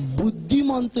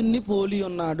బుద్ధిమంతుణ్ణి పోలి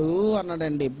ఉన్నాడు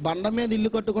అన్నాడండి. బండ మీద ఇల్లు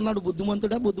కట్టుకున్నాడు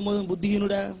బుద్ధిమంతుడా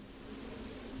బుద్ధిహీనుడా?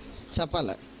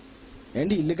 చెప్పాలి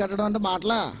ఏంటి? ఇల్లు కట్టడం అంటే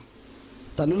మాటలా?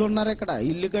 తల్లులు ఉన్నారు ఇక్కడ,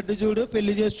 ఇల్లు కట్టి చూడు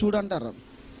పెళ్లి చేసి చూడు అంటారు.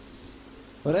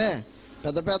 ఒరే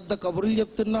పెద్ద పెద్ద కబుర్లు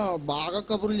చెప్తున్నావు, బాగా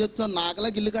కబుర్లు చెప్తున్నావు,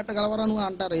 నాకులాగా ఇల్లు కట్టగలవరా నువ్వు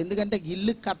అంటారు. ఎందుకంటే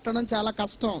ఇల్లు కట్టడం చాలా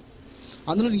కష్టం,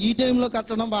 అందులో ఈ టైంలో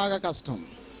కట్టడం బాగా కష్టం.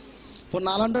 ఇప్పుడు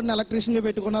నాలంటే ఎలక్ట్రీషియన్గా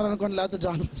పెట్టుకున్నారనుకోండి, లేకపోతే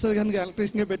జాన్ ప్రసాద్ గారికి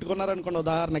ఎలక్ట్రీషియన్గా పెట్టుకున్నారనుకోండి,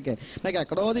 ఉదాహరణకి నాకు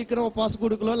ఎక్కడో దిక్కున ఉపవాస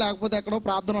గుడికలో లేకపోతే ఎక్కడో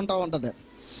ప్రార్థన ఉంటుంది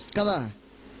కదా.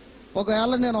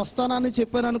 ఒకవేళ నేను వస్తానని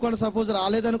చెప్పాను అనుకోండి, సపోజ్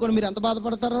రాలేదనుకోండి, మీరు ఎంత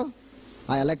బాధపడతారు?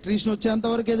 ఆ ఎలక్ట్రీషియన్ వచ్చేంత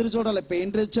వరకు ఎదురు చూడాలి,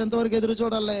 పెయింటర్ వచ్చేంత వరకు ఎదురు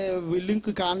చూడాలి, బిల్డింగ్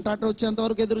కాంట్రాక్టర్ వచ్చేంత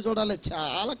వరకు ఎదురు చూడాలి.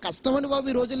 చాలా కష్టమని బాబు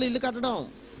ఈ రోజుల్లో ఇల్లు కట్టడం.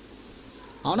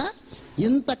 అవునా?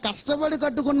 ఇంత కష్టపడి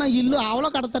కట్టుకున్న ఇల్లు ఆవలో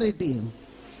కడతారేంటి?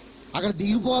 అక్కడ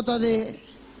దిగిపోతుంది,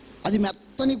 అది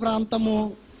మెత్తని ప్రాంతము,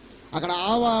 అక్కడ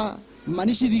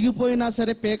మనిషి దిగిపోయినా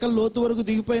సరే, పేకల లోతు వరకు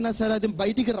దిగిపోయినా సరే అది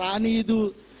బయటికి రానియదు,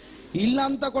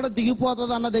 ఇల్లంతా కూడా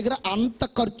దిగిపోతుంది అన్న దగ్గర అంత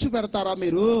ఖర్చు పెడతారా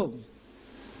మీరు?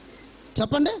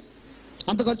 చెప్పండి,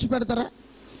 అంత ఖర్చు పెడతారా?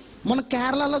 మన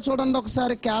కేరళలో చూడండి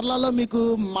ఒకసారి, కేరళలో మీకు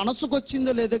మనసుకు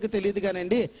వచ్చిందో లేదో తెలియదు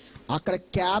కానండి, అక్కడ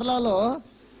కేరళలో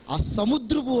ఆ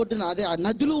సముద్రపు ఒడ్డున, అదే ఆ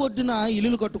నదులు ఒడ్డున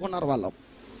ఇల్లులు కట్టుకున్నారు వాళ్ళు.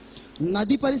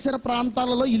 నది పరిసర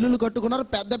ప్రాంతాలలో ఇల్లులు కట్టుకున్నారు,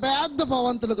 పెద్ద పెద్ద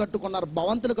భవంతులు కట్టుకున్నారు.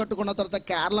 భవంతులు కట్టుకున్న తర్వాత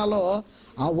కేరళలో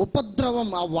ఆ ఉపద్రవం,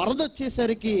 ఆ వరద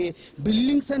వచ్చేసరికి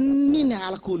బిల్డింగ్స్ అన్నీ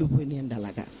నేల కూలిపోయినాయండి.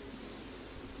 అలాగా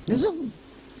నిజం,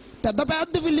 పెద్ద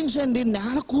పెద్ద బిల్డింగ్స్ అండి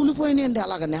నేల కూలిపోయినాయండి.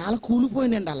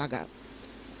 అలాగా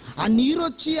ఆ నీరు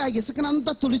వచ్చి ఆ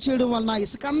ఇసుకనంతా తొలిచేయడం వలన,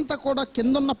 ఇసుక అంతా కూడా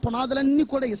కింద ఉన్న పునాదులన్నీ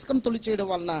కూడా ఇసుకను తొలిచేయడం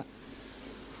వలన,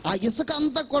 ఆ ఇసుక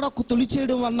అంతా కూడా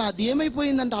తొలిచేయడం వలన అది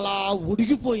ఏమైపోయిందంటే అలా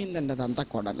ఉడిగిపోయిందండి. అదంతా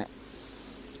కూడా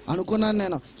అనుకున్నాను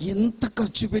నేను, ఎంత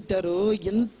ఖర్చు పెట్టారు,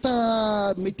 ఎంత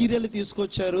మెటీరియల్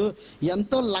తీసుకొచ్చారు,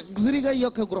 ఎంతో లగ్జరీగా ఈ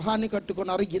యొక్క గృహాన్ని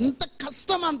కట్టుకున్నారు, ఎంత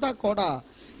కష్టం అంతా కూడా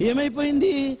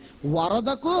ఏమైపోయింది?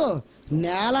 వరదకు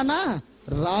నేలన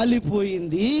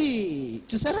రాలిపోయింది.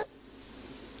 చూసారా?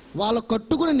 వాళ్ళు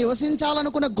కట్టుకుని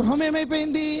నివసించాలనుకున్న గృహం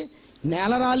ఏమైపోయింది?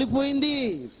 నేల రాలిపోయింది.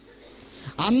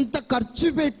 అంత ఖర్చు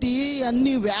పెట్టి,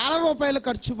 అన్ని వేల రూపాయలు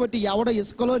ఖర్చు పెట్టి ఎవడ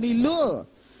ఇసుకలో నీళ్ళు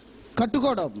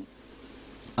కట్టుకోవడం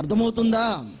అర్థమవుతుందా?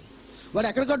 వాడు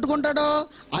ఎక్కడ కట్టుకుంటాడో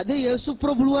అదే యేసు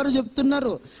ప్రభులు వారు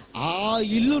చెప్తున్నారు. ఆ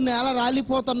ఇల్లు నేల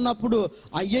రాలిపోతున్నప్పుడు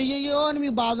అయ్యయ్యో అని మీ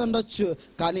బాధ ఉండొచ్చు,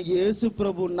 కానీ యేసు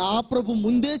ప్రభు, నా ప్రభు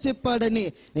ముందే చెప్పాడని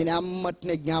నేను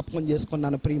అమ్మటినే జ్ఞాపకం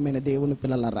చేసుకున్నాను. ప్రియమైన దేవుని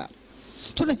పిల్లలారా,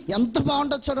 చూడండి ఎంత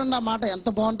బాగుంటుంది చూడండి, ఆ మాట ఎంత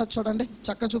బాగుంటుంది చూడండి.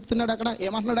 చక్కగా చెప్తున్నాడు అక్కడ,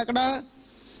 ఏమంటున్నాడు అక్కడ?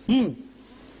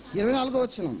 24వ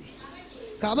వచనం.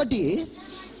 కాబట్టి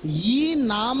ఈ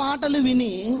నా మాటలు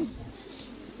విని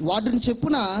వాటిని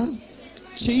చెప్పున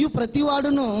చెయ్యు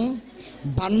ప్రతివాడును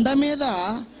బండ మీద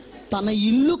తన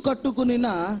ఇల్లు కట్టుకునిన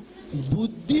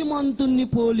బుద్ధిమంతుణ్ణి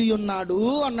పోలి ఉన్నాడు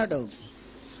అన్నాడు.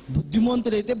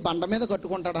 బుద్ధిమంతుడైతే బండ మీద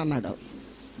కట్టుకుంటాడు అన్నాడు.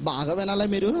 బాగా వినాలా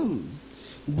మీరు?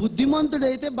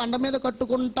 బుద్ధిమంతుడైతే బండ మీద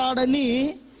కట్టుకుంటాడని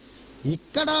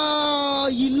ఇక్కడ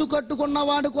ఇల్లు కట్టుకున్న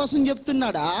వాడి కోసం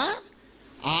చెప్తున్నాడా?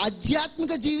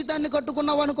 ఆధ్యాత్మిక జీవితాన్ని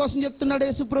కట్టుకున్న వాడి కోసం చెప్తున్నాడు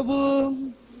యేసు ప్రభు?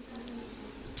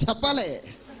 చెప్పాలి,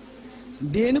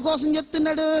 దేనికోసం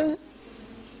చెప్తున్నాడు?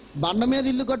 బండ మీద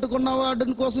ఇల్లు కట్టుకున్న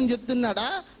వాడిని కోసం చెప్తున్నాడా?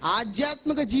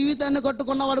 ఆధ్యాత్మిక జీవితాన్ని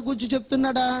కట్టుకున్న వాడి గురించి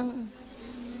చెప్తున్నాడా?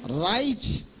 రైట్.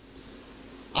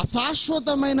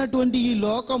 అశాశ్వతమైనటువంటి ఈ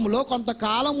లోకంలో,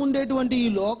 కొంతకాలం ఉండేటువంటి ఈ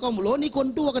లోకంలో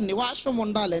నీకంటూ ఒక నివాసం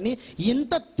ఉండాలని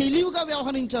ఇంత తెలివిగా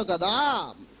వ్యవహరించావు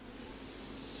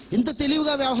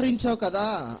కదా,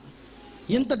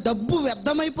 ఇంత డబ్బు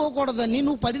వ్యర్థమైపోకూడదని,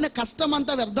 నువ్వు పడిన కష్టం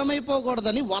అంతా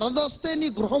వ్యర్థమైపోకూడదని, వరదొస్తే నీ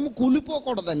గృహం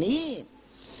కూలిపోకూడదని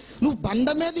నువ్వు బండ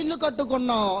మీద ఇల్లు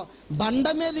కట్టుకున్నావు. బండ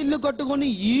మీద ఇల్లు కట్టుకుని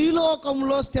ఈ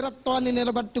లోకంలో స్థిరత్వాన్ని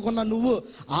నిలబెట్టుకున్న నువ్వు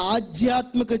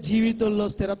ఆధ్యాత్మిక జీవితంలో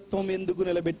స్థిరత్వం ఎందుకు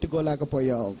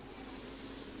నిలబెట్టుకోలేకపోయావు?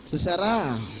 చూసారా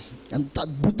ఎంత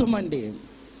అద్భుతం అండి.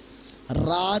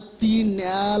 రాతి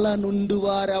నేల నుండి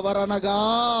వారెవరనగా,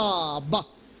 అబ్బా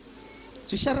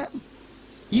చూసారా,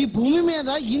 ఈ భూమి మీద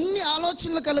ఇన్ని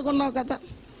ఆలోచనలు కలిగి ఉన్నావు కదా.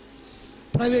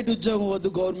 ప్రైవేట్ ఉద్యోగం వద్దు,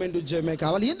 గవర్నమెంట్ ఉద్యోగమే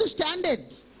కావాలి, ఎందుకు స్టాండర్డ్?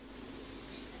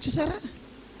 చూసారా,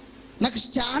 నాకు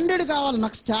స్టాండర్డ్ కావాలి,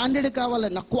 నాకు స్టాండర్డ్ కావాలి,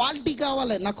 నాకు క్వాలిటీ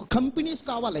కావాలి, నాకు కంపెనీస్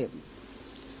కావాలి,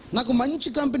 నాకు మంచి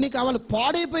కంపెనీ కావాలి,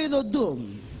 పాడైపోయేది వద్దు.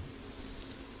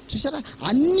 చూసారా,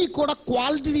 అన్నీ కూడా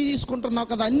క్వాలిటీ తీసుకుంటున్నావు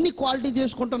కదా, అన్ని క్వాలిటీ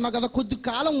చేసుకుంటున్నావు కదా, కొద్ది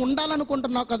కాలం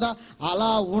ఉండాలనుకుంటున్నావు కదా,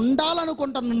 అలా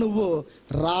ఉండాలనుకుంటున్నావు నువ్వు.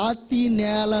 రాతి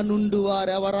నేల నుండి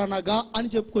వారెవరనగా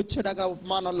అని చెప్పుకొచ్చాడు అక్కడ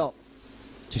ఉపమానంలో.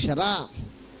 చూసారా,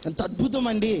 ఎంత అద్భుతం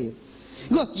అండి.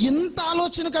 ఇగో ఇంత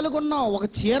ఆలోచన కలిగి ఉన్నావు. ఒక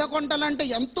చీర కొంటాలంటే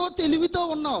ఎంతో తెలివితో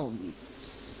ఉన్నావు,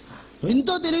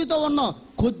 ఎంతో తెలివితో ఉన్నావు.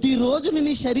 కొద్ది రోజులు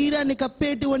నీ శరీరాన్ని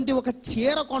కప్పేటువంటి ఒక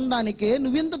చీర కొనడానికే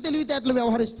నువ్వెంత తెలివితేటలు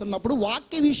వ్యవహరిస్తున్నప్పుడు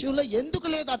వాక్య విషయంలో ఎందుకు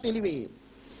లేదు ఆ తెలివి?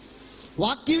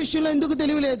 వాక్య విషయంలో ఎందుకు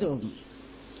తెలివి లేదు?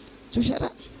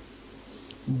 చూసారా,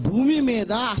 భూమి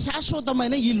మీద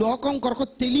అశాశ్వతమైన ఈ లోకం కొరకు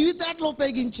తెలివితేటలు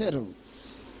ఉపయోగించారు,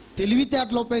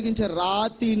 తెలివితేటలు ఉపయోగించారు.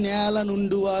 రాతి నేల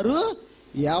నుండి వారు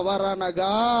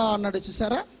ఎవరనగా అన్నాడు.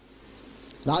 చూసారా,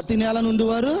 రాతి నేల నుండి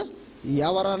వారు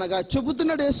ఎవరనగా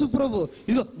చెబుతున్నాడు యేసు ప్రభు.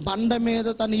 ఇదో బండ మీద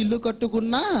తన ఇల్లు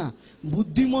కట్టుకున్న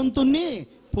బుద్ధిమంతుణ్ణి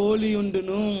పోలి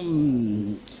ఉండును.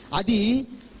 అది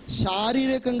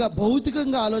శారీరకంగా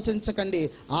భౌతికంగా ఆలోచించకండి,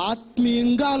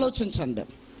 ఆత్మీయంగా ఆలోచించండి.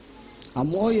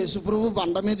 అమ్మో, యేసు ప్రభు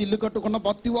బండ మీద ఇల్లు కట్టుకున్న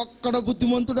ప్రతి ఒక్కడ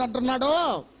బుద్ధిమంతుడు అంటున్నాడు.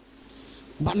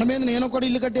 బండ మీద నేను కూడా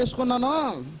ఇల్లు కట్టేసుకున్నాను,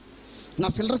 నా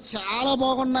ఫిల్టర్స్ చాలా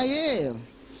బాగున్నాయి,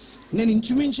 నేను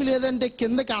ఇంచుమించు లేదంటే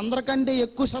కిందకి అందరికంటే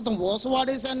ఎక్కువ శాతం ఓస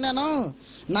వాడేశాను, నేను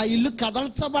నా ఇల్లు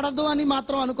కదల్చబడదు అని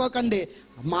మాత్రం అనుకోకండి.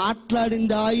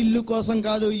 మాట్లాడింది ఆ ఇల్లు కోసం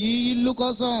కాదు, ఈ ఇల్లు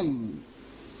కోసం,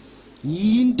 ఈ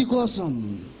ఇంటి కోసం.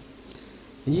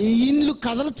 ఈ ఇల్లు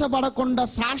కదల్చబడకుండా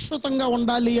శాశ్వతంగా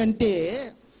ఉండాలి అంటే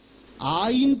ఆ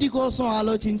ఇంటి కోసం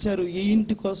ఆలోచించారు. ఈ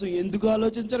ఇంటి కోసం ఎందుకు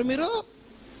ఆలోచించారు మీరు?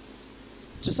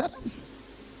 చూసారా,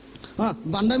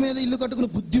 బండ మీద ఇల్లు కట్టుకుని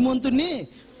బుద్ధిమంతుణ్ణి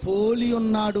పోలి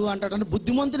ఉన్నాడు అంటాడు.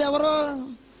 బుద్ధిమంతుడు ఎవరు?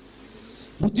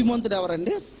 బుద్ధిమంతుడు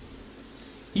ఎవరండి?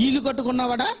 ఇల్లు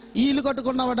కట్టుకున్నవాడా? ఇల్లు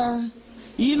కట్టుకున్నవాడా?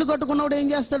 ఇల్లు కట్టుకున్నవాడు ఏం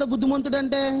చేస్తాడు బుద్ధిమంతుడు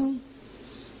అంటే?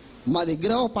 మా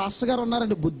దగ్గర ఒక పాస్టర్ గారు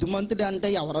ఉన్నారండి, బుద్ధిమంతుడు అంటే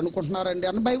ఎవరు అనుకుంటున్నారండి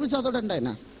అని బైబిల్ చదవడండి ఆయన.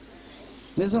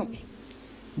 నిజం,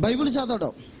 బైబిల్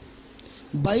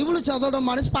చదవడం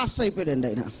మానేసి పాస్టర్ అయిపోయాడండి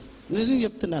ఆయన. నిజం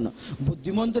చెప్తున్నాను.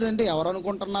 బుద్ధిమంతుడు అంటే ఎవరు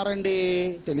అనుకుంటున్నారండి?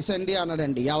 తెలుసండి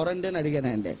అన్నాడండి. ఎవరండి అని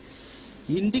అడిగానండి.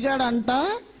 ఇంటికాడంట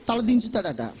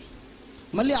తలదించుతాడట,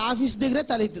 మళ్ళీ ఆఫీస్ దగ్గరే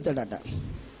తలెత్తుతాడట.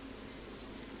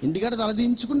 ఇంటికాడ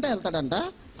తలదించుకుంటే వెళ్తాడంట,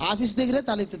 ఆఫీస్ దగ్గరే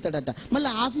తలెత్తుతాడట, మళ్ళీ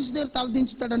ఆఫీస్ దగ్గర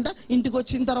తలదించుతాడంట, ఇంటికి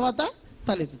వచ్చిన తర్వాత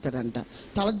తలెత్తుతాడంట.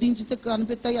 తలదించితే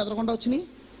కనిపిస్తాయి, ఎదరకుండా వచ్చినాయి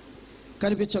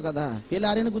కనిపించవు కదా, ఏ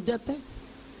లారీని గుద్దేస్తాయి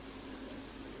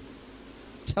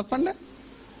చెప్పండి?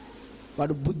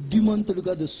 వాడు బుద్ధిమంతుడు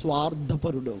కాదు,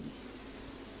 స్వార్థపరుడు.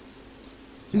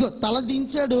 ఇగో తల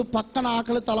దించాడు, పక్కన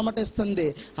ఆకలి తలమటేస్తుంది,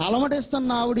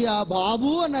 అలమటేస్తున్న ఆవిడ ఆ బాబు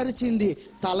అని అరిచింది,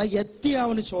 తల ఎత్తి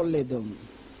ఆమెను చూడలేదు,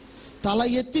 తల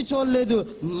ఎత్తి చూడలేదు,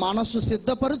 మనసు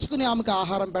సిద్ధపరుచుకుని ఆమెకు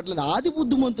ఆహారం పెట్టలేదు. అది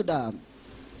బుద్ధిమంతుడా?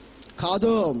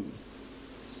 కాదు.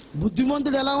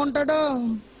 బుద్ధిమంతుడు ఎలా ఉంటాడో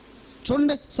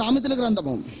చూడండి. సామెతల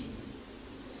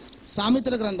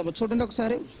గ్రంథము చూడండి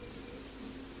ఒకసారి.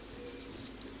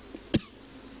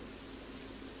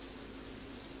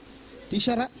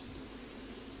 తీశారా?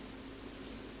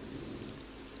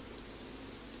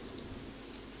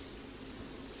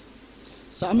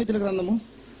 సామెతల గ్రంథము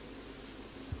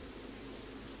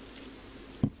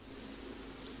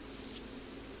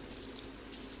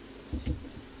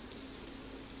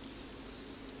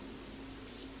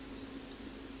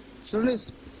చూడండి,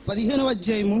 15వ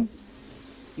అధ్యాయము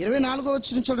 24వ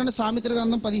వచనం చూడండి. సామెతల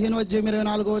గ్రంథం 15వ అధ్యాయం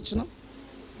 24వ వచనం.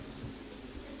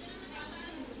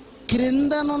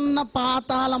 క్రిందనున్న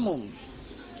పాతాళము,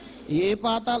 ఏ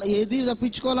పాతాళం? ఏది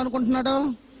తప్పించుకోవాలనుకుంటున్నాడు?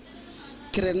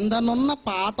 క్రిందనున్న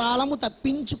పాతాళము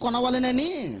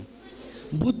తప్పించుకొనవలెనని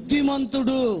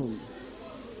బుద్ధిమంతుడు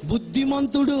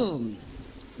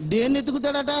దేన్ని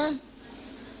ఎతుకుతాడట?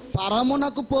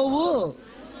 పరమునకు పోవు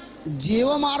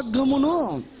జీవమార్గమును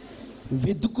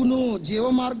వెతుకును,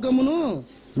 జీవమార్గమును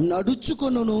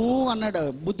నడుచుకొనును అన్నాడు.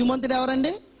 బుద్ధిమంతుడు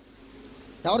ఎవరండి?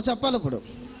 ఎవరు చెప్పాలి ఇప్పుడు?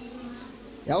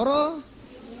 ఎవరో?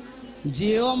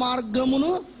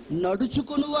 జీవమార్గమును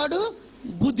నడుచుకునివాడు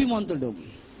బుద్ధిమంతుడు.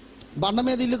 బండ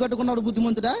మీద ఇల్లు కట్టుకున్నాడు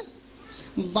బుద్ధిమంతుడా?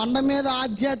 బండ మీద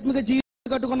ఆధ్యాత్మిక జీవితం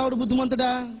కట్టుకున్నాడు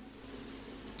బుద్ధిమంతుడా?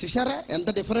 చూసారా ఎంత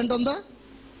డిఫరెంట్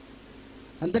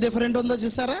ఉందో?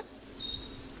 చూసారా?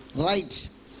 రైట్.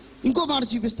 ఇంకో మాట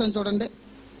చూపిస్తాను చూడండి.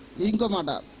 ఇంకో మాట,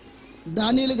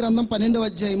 దానియేలు గ్రంథం 12వ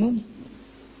అధ్యాయము.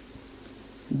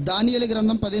 దానియేలు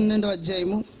గ్రంథం 12వ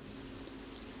అధ్యాయము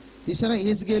తీసారా?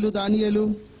 యేస్గేలు దానియేలు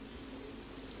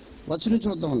వచనం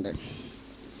చూద్దామండి.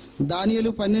 దానియేలు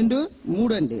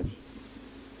 12:3 అండి.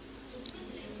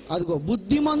 అదిగో,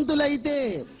 బుద్ధిమంతులైతే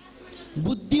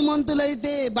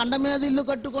బుద్ధిమంతులైతే బండ మీద ఇల్లు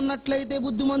కట్టుకున్నట్లయితే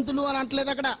బుద్ధిమంతులు అని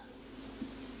అంటలేదు అక్కడ.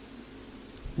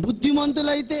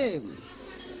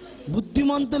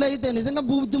 బుద్ధిమంతులైతే నిజంగా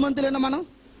బుద్ధిమంతులేనా మనం?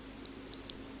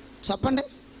 చెప్పండి,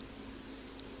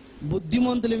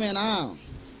 బుద్ధిమంతులమేనా?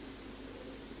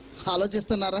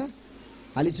 ఆలోచిస్తున్నారా?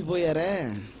 అలిసిపోయారే,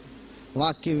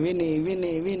 వాక్యం విని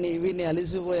విని విని విని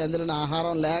అలిసిపోయి అందులో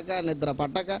ఆహారం లేక నిద్ర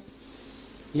పట్టక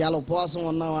ఇవాళ ఉపవాసం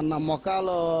ఉన్నామన్న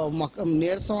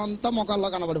నీరసం అంతా మొఖాల్లో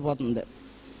కనబడిపోతుంది.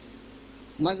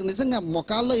 నాకు నిజంగా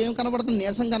మొఖాల్లో ఏం కనబడుతుంది?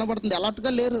 నీరసం కనబడుతుంది.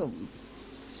 అలర్ట్గా లేరు.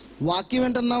 వాక్యం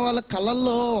వింటున్న వాళ్ళ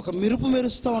కళ్ళల్లో ఒక మెరుపు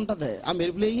మెరుస్తూ ఉంటుంది. ఆ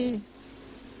మెరుపులేయి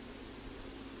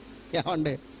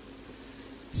ఏమండి,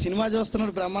 సినిమా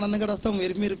చూస్తున్నాడు బ్రహ్మానందం కూడా వస్తాం,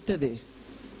 మెరుపుతుంది.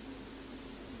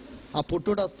 ఆ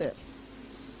పుట్టుడు వస్తే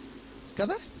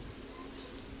కదా.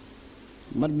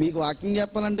 మరి మీకు వాకింగ్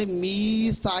చెప్పాలంటే మీ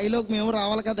స్థాయిలోకి మేము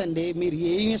రావాలి కదండి. మీరు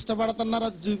ఏమి ఇష్టపడుతున్నారో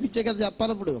అది చూపించే కదా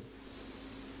చెప్పాలి. ఇప్పుడు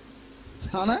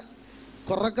అవునా?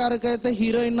 కుర్రకారుకైతే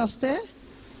హీరోయిన్ వస్తే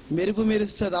మెరుపు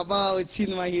మెరుస్తుంది, అబ్బా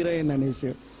వచ్చింది మా హీరోయిన్ అనేసి.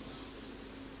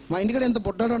 మా ఇంటికాడ ఎంత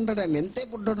బుడ్డాడు ఉంటాడండి, ఎంతే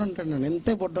బుడ్డాడు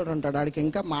ఉంటాడు. ఆడికి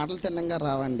ఇంకా మాటలు తిన్నంగా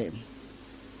రావండి.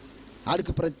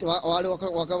 ఆడికి వాడు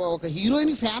ఒక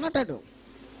హీరోయిన్ ఫ్యాన్ అంటాడు.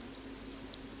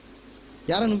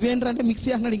 యారా నువ్వేంటంటే మిక్సీ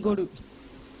అన్నాడు ఇంకోడు.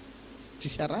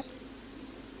 చూసారా?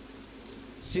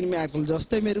 సినిమా యాక్టర్లు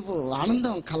చూస్తే మెరుపు,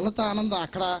 ఆనందం, కళ్ళతో ఆనందం.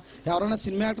 అక్కడ ఎవరైనా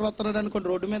సినిమా యాక్టర్ వస్తున్నాడు అనుకోండి,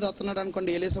 రోడ్డు మీద వస్తున్నాడు అనుకోండి,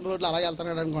 ఏలేసిన రోడ్లు అలా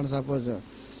వెళ్తున్నాడు అనుకోండి, సపోజ్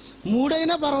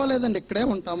మూడైనా పర్వాలేదండి, ఇక్కడే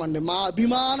ఉంటామండి. మా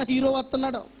అభిమాన హీరో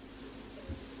వస్తున్నాడు,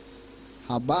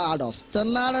 అబ్బా ఆడు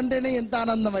వస్తున్నాడంటేనే ఎంత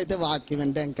ఆనందం. అయితే వాక్యం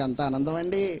అంటే ఇంకెంత ఆనందం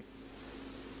అండి.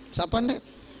 చెప్పండి,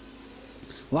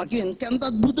 వాక్యం ఇంకెంత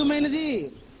అద్భుతమైనది.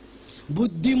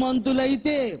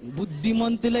 బుద్ధిమంతులైతే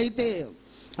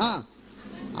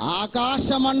ఆకాశ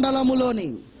మండలములోని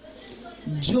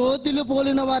జ్యోతులు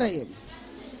పోలిన వారే.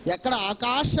 ఎక్కడ?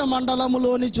 ఆకాశ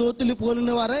మండలములోని జ్యోతులు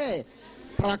పోలిన వారే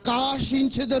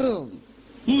ప్రకాశించెదరు.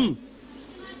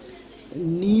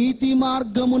 నీతి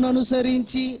మార్గమును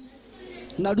అనుసరించి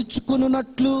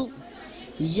నడుచుకున్నట్లు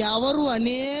ఎవరు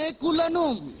అనేకులను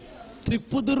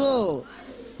త్రిప్పుదురో.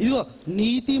 ఇదిగో,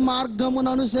 నీతి మార్గమును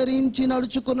అనుసరించి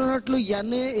నడుచుకున్నట్లు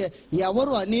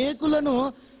ఎవరు అనేకులను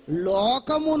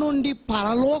లోకము నుండి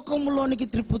పరలోకములోనికి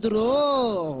త్రిప్పుదురో.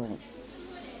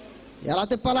 ఎలా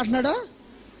తిప్పాలంటున్నాడు?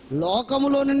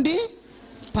 లోకములో నుండి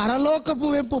పరలోకపు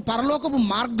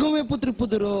మార్గం వైపు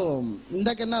త్రిప్పుదురు.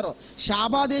 ఇందాకన్నారు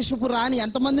శాబాదేశపు రాణి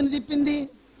ఎంతమందిని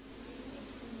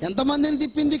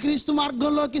తిప్పింది క్రీస్తు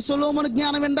మార్గంలోకి, సొలొమోను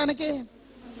జ్ఞానం వినడానికి?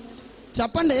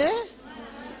 చెప్పండి,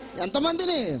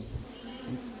 ఎంతమందిని?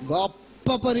 గొప్ప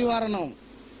పరివారణం.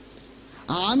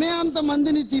 ఆమె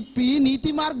అంతమందిని తిప్పి నీతి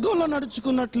మార్గంలో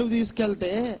నడుచుకున్నట్లు తీసుకెళ్తే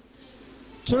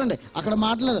చూడండి, అక్కడ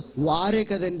మాట్లాడదు వారే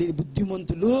కదండి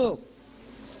బుద్ధిమంతులు,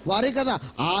 వారే కదా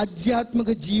ఆధ్యాత్మిక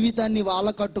జీవితాన్ని వాళ్ళ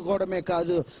కట్టుకోవడమే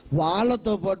కాదు,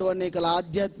 వాళ్ళతో పాటు అనేక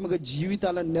ఆధ్యాత్మిక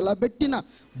జీవితాలను నిలబెట్టిన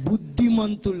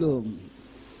బుద్ధిమంతులు.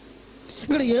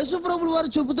 ఇక్కడ యేసు ప్రభువు వారు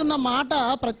చెబుతున్న మాట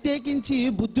ప్రత్యేకించి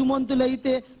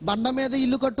బుద్ధిమంతులైతే బండ మీద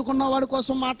ఇల్లు కట్టుకున్న వాడి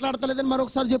కోసం మాట్లాడతలేదని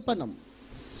మరొకసారి చెప్పాను.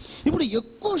 ఇప్పుడు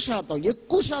ఎక్కువ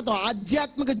శాతం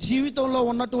ఆధ్యాత్మిక జీవితంలో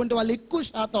ఉన్నటువంటి వాళ్ళు ఎక్కువ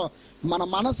శాతం మన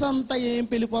మనసంతా ఏం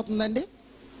పెళ్ళిపోతుందండి?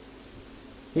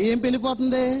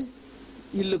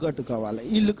 ఇల్లు కట్టుకోవాలి.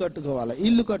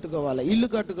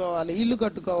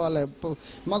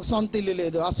 మాకు సొంత ఇల్లు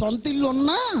లేదు. ఆ సొంత ఇల్లు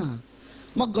ఉన్నా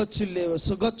మాకు గచ్చులు లేవు.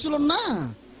 గచ్చులున్నా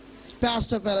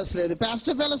ప్యాస్టర్ ప్యాలెస్ లేదు.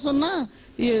 ప్యాస్టర్ ప్యాలెస్ ఉన్నా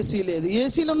ఏసీ లేదు.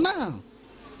 ఏసీలు ఉన్నా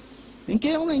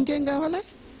ఇంకేం కావాలి?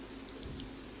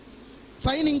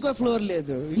 పైన ఇంకో ఫ్లోర్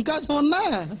లేదు. ఇంకా ఉన్నా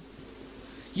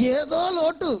ఏదో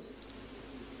లోటు.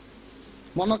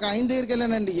 మొన్న ఒక ఆయన దగ్గరికి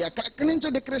వెళ్ళానండి, ఎక్కడెక్కడి నుంచో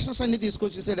డెకరేషన్స్ అన్ని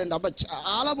తీసుకొచ్చేసాడండి. అబ్బా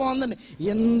చాలా బాగుందండి,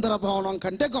 ఇంద్ర భవనం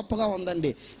కంటే గొప్పగా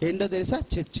ఉందండి. ఏంటో తెలుసా?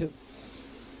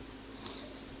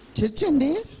 చర్చ్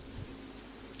అండి,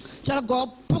 చాలా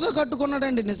గొప్పగా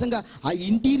కట్టుకున్నాడండి. నిజంగా ఆ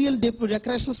ఇంటీరియర్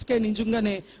డెకరేషన్స్కే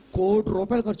నిజంగానే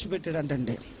 ₹1,00,00,000 ఖర్చు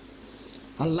పెట్టాడంటండి.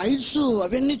 ఆ లైట్స్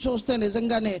అవన్నీ చూస్తే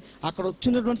నిజంగానే అక్కడ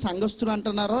వచ్చినటువంటి సంఘస్థులు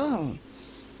అంటున్నారు,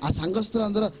 ఆ సంఘస్థులు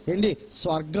అందరూ ఏంటి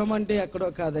స్వర్గం అంటే ఎక్కడో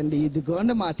కాదండి,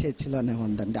 ఇదిగోండి మా చర్చిలోనే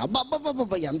ఉందండి.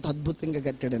 అబ్బాబ్బాబ్బా ఎంత అద్భుతంగా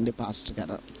కట్టాడండి పాస్టర్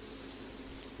గారు.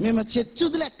 మేము చర్చ్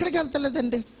వదిలి ఎక్కడికి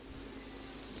వెళ్తలేదండి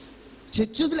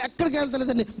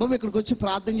బాబు, ఇక్కడికి వచ్చి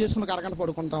ప్రార్థన చేసుకుని ఒక అరగంట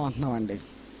పడుకుంటాం అంటున్నామండి.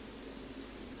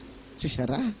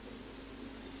 చూసారా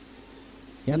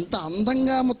ఎంత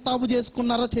అందంగా ముస్తాబు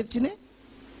చేసుకున్నారో చర్చిని.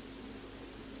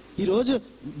 ఈరోజు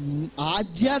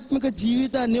ఆధ్యాత్మిక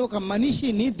జీవితాన్ని, ఒక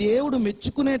మనిషిని దేవుడు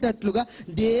మెచ్చుకునేటట్లుగా,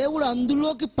 దేవుడు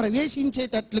అందులోకి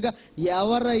ప్రవేశించేటట్లుగా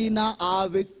ఎవరైనా ఆ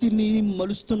వ్యక్తిని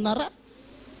మలుస్తున్నారా?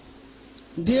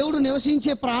 దేవుడు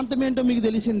నివసించే ప్రాంతం ఏంటో మీకు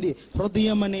తెలిసింది.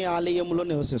 హృదయం అనే ఆలయంలో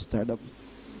నివసిస్తాడు.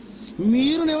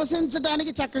 మీరు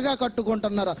నివసించడానికి చక్కగా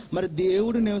కట్టుకుంటున్నారు, మరి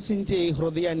దేవుడు నివసించే ఈ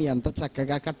హృదయాన్ని ఎంత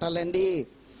చక్కగా కట్టాలండి?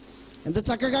 ఎంత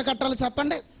చక్కగా కట్టాలి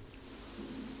చెప్పండి.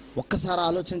 ఒక్కసారి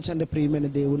ఆలోచించండి ప్రియమైన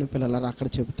దేవుని పిల్లలారా. అక్కడ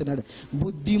చెబుతున్నాడు,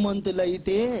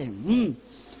 బుద్ధిమంతులైతే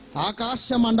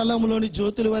ఆకాశ మండలంలోని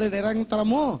జ్యోతుల వలె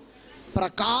నిరంతరము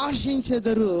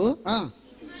ప్రకాశించెదరు,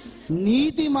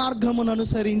 నీతి మార్గమును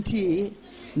అనుసరించి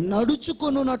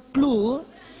నడుచుకొనున్నట్లు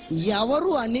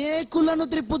ఎవరు అనేకులను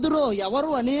త్రిప్పుదురో, ఎవరు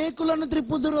అనేకులను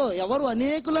త్రిప్పుదురో, ఎవరు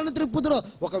అనేకులను త్రిప్పుదురో.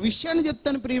 ఒక విషయాన్ని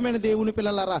చెప్తాను ప్రియమైన దేవుని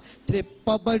పిల్లలారా,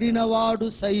 త్రిప్పబడిన వాడు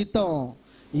సైతం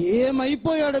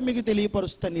ఏమైపోయాడో మీకు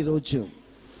తెలియపరుస్తాను ఈరోజు.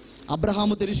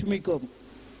 అబ్రహాము తెలుసు మీకు.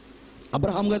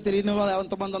 అబ్రహాం గారు తెలియని వాళ్ళు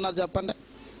ఎంతమంది ఉన్నారు చెప్పండి?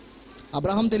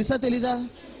 అబ్రహాం తెలుసా తెలీదా?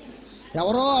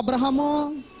 ఎవరో అబ్రహాము,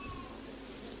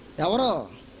 ఎవరో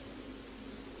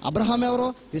అబ్రహాం ఎవరో?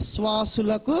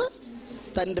 విశ్వాసులకు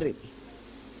తండ్రి.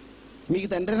 మీకు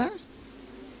తండ్రినా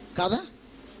కాదా?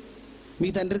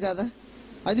 మీకు తండ్రి కాదా?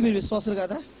 అది మీరు విశ్వాసులు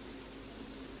కాదా?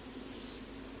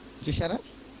 చూసారా?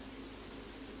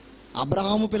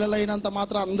 అబ్రహాము పిల్లలైనంత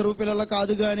మాత్రం అందరూ పిల్లలు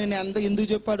కాదు. కానీ నేను ఎందుకు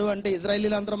చెప్పాడు అంటే,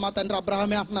 ఇజ్రాయేలీలు అందరూ మా తండ్రి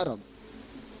అబ్రహామే అంటున్నారు.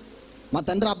 మా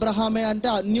తండ్రి అబ్రహామే అంటే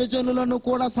అన్యజనులను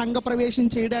కూడా సంఘ ప్రవేశం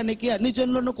చేయడానికి,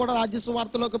 అన్యజనులను కూడా రాజ్య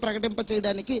సువార్తలోకి ప్రకటింప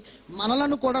చేయడానికి,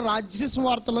 మనలను కూడా రాజ్య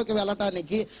సువార్తలోకి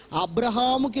వెళ్ళటానికి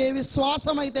అబ్రహాముకి ఏ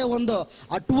విశ్వాసం అయితే ఉందో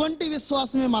అటువంటి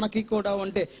విశ్వాసమే మనకి కూడా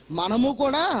ఉంటే మనము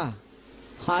కూడా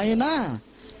ఆయన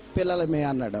పిల్లలమే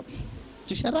అన్నాడు.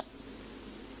 చూసారా?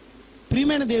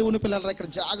 ప్రియమైన దేవుని పిల్లలు, ఇక్కడ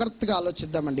జాగ్రత్తగా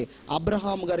ఆలోచిద్దామండి.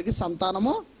 అబ్రహాము గారికి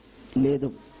సంతానము లేదు.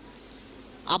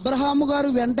 అబ్రహాము గారు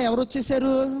వెంట ఎవరు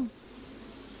వచ్చేసారు?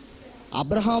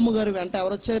 అబ్రహాము గారు వెంట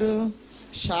ఎవరు వచ్చారు?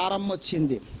 శారమ్మ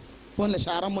వచ్చింది. పోన్లే,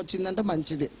 శారమ్మ వచ్చిందంటే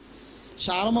మంచిది.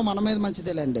 శారమ్మ మన మీద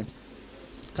మంచిదేలేండి,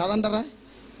 కాదంటారా?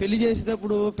 పెళ్లి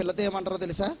చేసేటప్పుడు పిల్లతో ఏమంటారో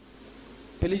తెలుసా?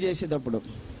 పెళ్లి చేసేటప్పుడు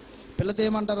పిల్లతో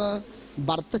ఏమంటారో,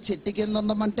 భర్త చెట్టు కింద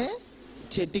ఉండమంటే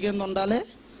చెట్టు కింద ఉండాలి,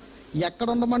 ఎక్కడ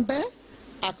ఉండమంటే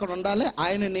అక్కడ ఉండాలి,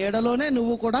 ఆయన నీడలోనే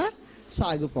నువ్వు కూడా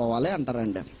సాగిపోవాలి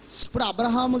అంటారండి. ఇప్పుడు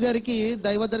అబ్రహాము గారికి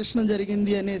దైవ దర్శనం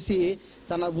జరిగింది అనేసి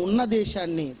తన ఉన్న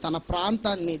దేశాన్ని, తన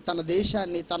ప్రాంతాన్ని, తన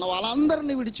దేశాన్ని, తన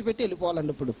వాళ్ళందరినీ విడిచిపెట్టి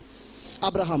వెళ్ళిపోవాలండి. ఇప్పుడు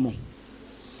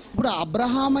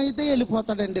అబ్రహాం అయితే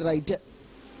వెళ్ళిపోతాడండి, రైటే.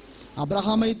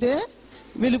 అబ్రహాం అయితే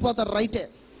వెళ్ళిపోతాడు, రైటే.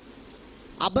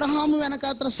 అబ్రహాము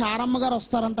వెనకాతల శారమ్మ గారు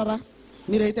వస్తారంటారా?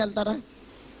 మీరైతే వెళ్తారా?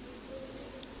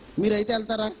 మీరైతే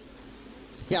వెళ్తారా?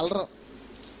 వెళ్ళరు.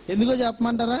 ఎందుకో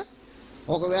చెప్పమంటారా?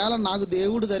 ఒకవేళ నాకు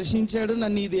దేవుడు దర్శించాడు,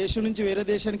 నన్ను ఈ దేశం నుంచి వేరే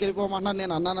దేశానికి వెళ్ళిపోమన్నా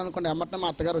నేను అన్నాను అనుకోండి, ఎమ్మటనే మా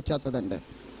అత్తగారు వచ్చేస్తుందండి.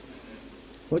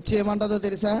 వచ్చి ఏమంటుందో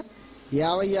తెలుసా?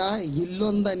 ఏవయ్యా, ఇల్లు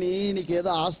ఉందని,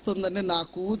 నీకేదో ఆస్తి ఉందని నా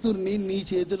కూతుర్ని నీ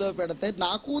చేతిలో పెడితే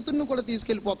నా కూతుర్ని కూడా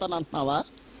తీసుకెళ్ళిపోతాను అంటున్నావా?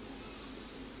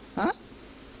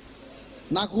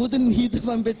 నా కూతుర్ని నీతో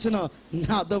పంపించను,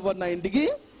 నాతో పాటు నా ఇంటికి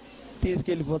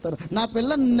తీసుకెళ్ళిపోతాను. నా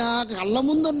పిల్ల నా కళ్ళ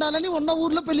ముందు ఉండాలని ఉన్న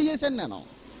ఊర్లో పెళ్లి చేశాను నేను,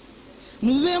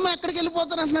 నువ్వేమో ఎక్కడికి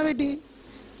వెళ్ళిపోతాను అంటున్నావేంటి?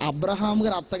 అబ్రహాం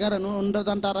గారు అత్తగారు అని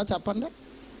ఉండదంటారా? చెప్పండి,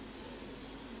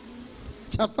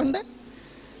 చెప్పండి.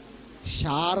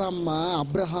 శారమ్మ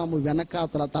అబ్రహాము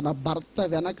వెనకాతల, తన భర్త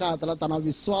వెనకాతల తన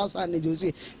విశ్వాసాన్ని చూసి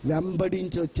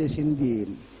వెంబడించి వచ్చేసింది.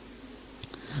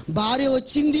 భార్య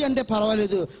వచ్చింది అంటే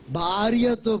పర్వాలేదు,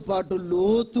 భార్యతో పాటు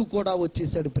లోతు కూడా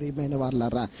వచ్చేసాడు. ప్రియమైన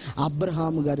వాళ్ళారా,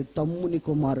 అబ్రహాము గారి తమ్ముని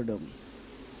కుమారుడు.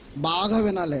 బాగా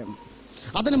వినాలి.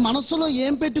 అతని మనసులో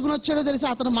ఏం పెట్టుకుని వచ్చాడో తెలుసా?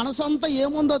 అతని మనసు అంతా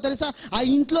ఏముందో తెలుసా? ఆ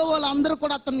ఇంట్లో వాళ్ళందరూ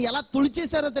కూడా అతన్ని ఎలా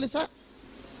తుడిచేశారో తెలుసా?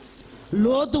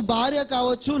 లోతు భార్య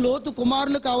కావచ్చు, లోతు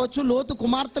కుమారులు కావచ్చు, లోతు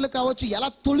కుమార్తెలు కావచ్చు, ఎలా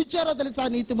తుడిచారో తెలుసా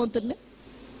నీతిమంతుడిని?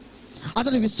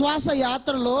 అతని విశ్వాస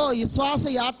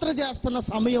యాత్ర చేస్తున్న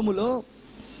సమయములో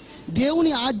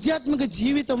దేవుని ఆధ్యాత్మిక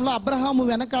జీవితంలో అబ్రహాము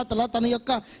వెనకాతల తన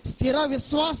యొక్క స్థిర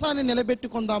విశ్వాసాన్ని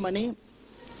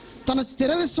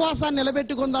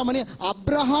నిలబెట్టుకుందామని,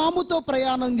 అబ్రహాముతో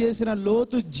ప్రయాణం చేసిన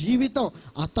లోతు జీవితం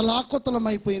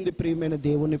అతలాకుతలమైపోయింది. ప్రియమైన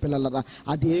దేవుని పిల్లలరా,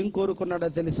 అది ఏం కోరుకున్నాడో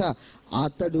తెలుసా?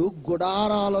 అతడు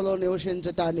గుడారాలలో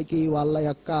నివసించటానికి వాళ్ళ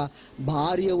యొక్క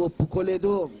భార్య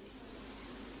ఒప్పుకోలేదు.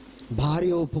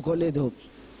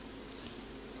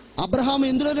 అబ్రహాము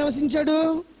ఎందులో నివసించాడు?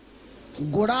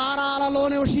 గుడారాలలో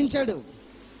నివసించాడు.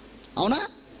 అవునా?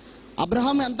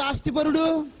 అబ్రహాం ఎంత ఆస్తిపరుడు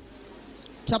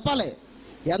చెప్పాలి?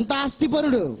 ఎంత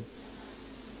ఆస్తిపరుడు?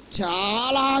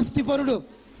 చాలా ఆస్తిపరుడు.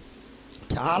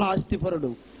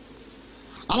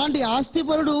 అలాంటి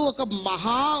ఆస్తిపరుడు ఒక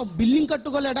మహా బిల్డింగ్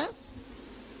కట్టుకోలేడా?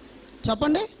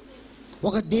 చెప్పండి.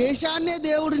 ఒక దేశాన్నే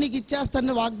దేవుడు నీకు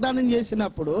ఇచ్చేస్తానని వాగ్దానం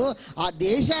చేసినప్పుడు ఆ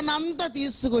దేశాన్ని అంతా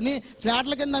తీసుకుని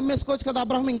ఫ్లాట్ల కింద అమ్మేసుకోవచ్చు కదా.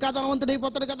 అబ్రహాం ఇంకా ధనవంతుడు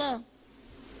అయిపోతాడు కదా,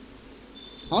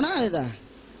 అవునా లేదా?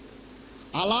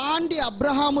 అలాంటి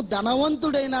అబ్రహాము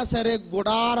ధనవంతుడైనా సరే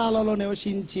గుడారాలలో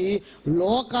నివసించి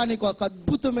లోకానికి ఒక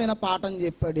అద్భుతమైన పాఠం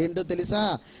చెప్పాడు. ఏంటో తెలుసా?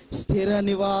 స్థిర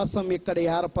నివాసం ఇక్కడ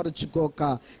ఏర్పరచుకోక,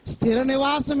 స్థిర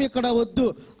నివాసం ఇక్కడ వద్దు,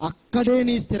 అక్కడే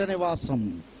నీ స్థిర నివాసం.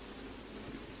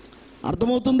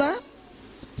 అర్థమవుతుందా?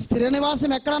 స్థిర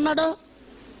నివాసం ఎక్కడన్నాడు?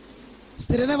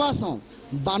 స్థిర నివాసం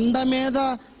బండ మీద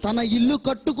తన ఇల్లు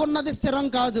కట్టుకున్నది స్థిరం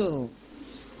కాదు.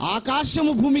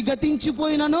 ఆకాశము భూమి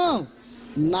గతించిపోయినను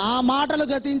నా మాటలు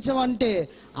గతించవంటే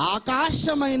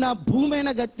ఆకాశమైన భూమైన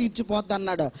గతించిపోద్ది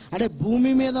అన్నాడు. అంటే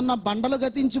భూమి మీద ఉన్న బండలు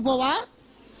గతించిపోవా?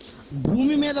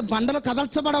 భూమి మీద బండలు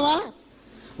కదల్చబడవా?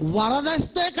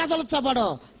 వరదస్తే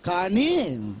కదల్చబడవు, కానీ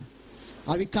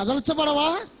అవి కదల్చబడవా?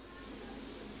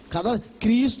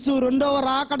 క్రీస్తు రెండవ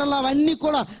రాకడలో అవన్నీ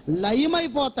కూడా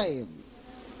లయమైపోతాయి.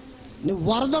 నువ్వు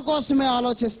వరద కోసమే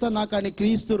ఆలోచిస్తున్నా, కానీ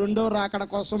క్రీస్తు రెండవ రాకడ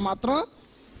కోసం మాత్రం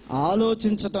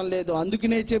ఆలోచించటం లేదు.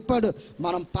 అందుకనే చెప్పాడు,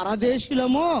 మనం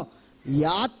పరదేశులము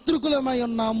యాత్రికులమై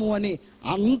ఉన్నాము అని.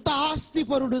 అంత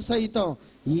ఆస్తిపరుడు సైతం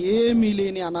ఏమీ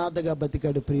లేని అనాథగా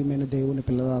బతికాడు. ప్రియమైన దేవుని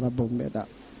పిల్లల భూమి మీద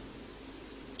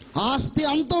ఆస్తి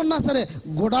అంతా ఉన్నా సరే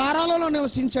గుడారాలలో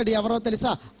నివసించాడు. ఎవరో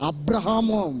తెలుసా?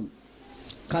 అబ్రహాము.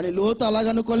 కానీ లోతు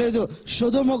అలాగనుకోలేదు.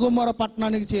 సొదొమ గొమొర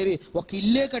పట్టణానికి చేరి ఒక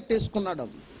ఇల్లే కట్టేసుకున్నాడు.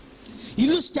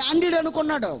 ఇల్లు స్టాండర్డ్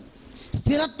అనుకున్నాడు,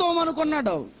 స్థిరత్వం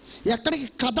అనుకున్నాడు, ఎక్కడికి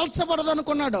కదల్చబడదు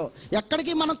అనుకున్నాడు,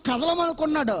 ఎక్కడికి మనం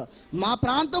కదలమనుకున్నాడు, మా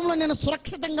ప్రాంతంలో నేను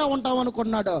సురక్షితంగా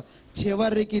ఉంటామనుకున్నాడు.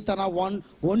 చివరికి తన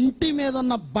ఒంటి మీద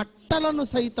ఉన్న బట్టలను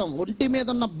సైతం, ఒంటి మీద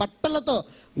ఉన్న బట్టలతో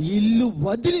ఇల్లు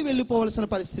వదిలి వెళ్ళిపోవలసిన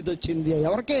పరిస్థితి వచ్చింది.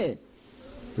 ఎవరికి?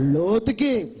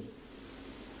 లోతుకి.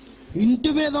 ఇంటి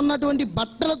మీద ఉన్నటువంటి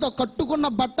బట్టలతో, కట్టుకున్న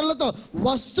బట్టలతో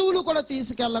వస్తువులు కూడా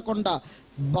తీసుకెళ్లకుండా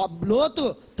లోతు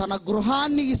తన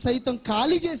గృహాన్ని సైతం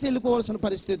ఖాళీ చేసి వెళ్ళిపోవలసిన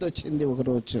పరిస్థితి వచ్చింది.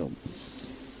 ఒకరోజు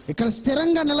ఇక్కడ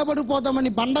స్థిరంగా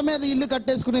నిలబడిపోదామని బండ మీద ఇల్లు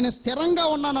కట్టేసుకుని నేను స్థిరంగా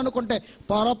ఉన్నాను అనుకుంటే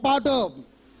పొరపాటు.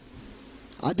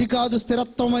 అది కాదు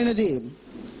స్థిరత్వమైనది.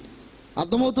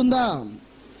 అర్థమవుతుందా?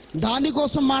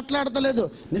 దానికోసం మాట్లాడతలేదు,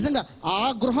 నిజంగా ఆ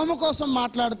గృహము కోసం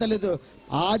మాట్లాడతలేదు,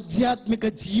 ఆధ్యాత్మిక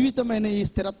జీవితమైన ఈ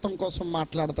స్థిరత్వం కోసం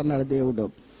మాట్లాడుతున్నాడు దేవుడు.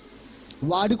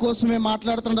 వాడి కోసమే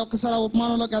మాట్లాడుతున్నాడు. ఒకసారి ఆ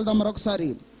ఉపమానంలోకి వెళ్దాం. మరొకసారి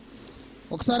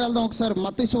వెళ్దాం. ఒకసారి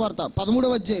మత్తయి సువార్త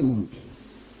 13వ అధ్యాయము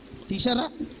తీశారా?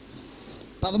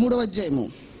 13వ అధ్యాయము,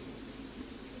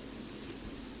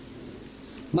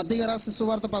 మత్తయి రాసిన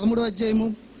సువార్త 13వ అధ్యాయము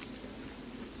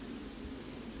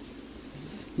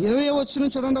 20వ వచనం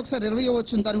చూడండి ఒకసారి. 20వ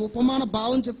వచనం దాని ఉపమాన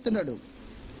భావం చెప్తున్నాడు.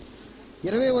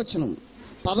 20వ వచనం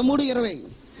 13:20.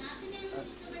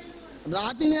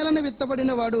 రాతి నేలను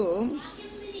విత్తబడిన వాడు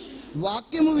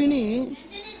వాక్యము విని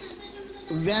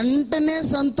వెంటనే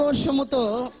సంతోషముతో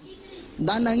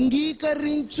దాన్ని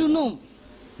అంగీకరించును.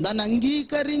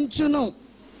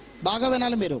 బాగా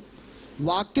వినాలి మీరు.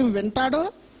 వాక్యం వింటాడు,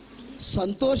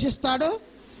 సంతోషిస్తాడు,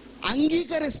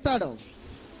 అంగీకరిస్తాడు.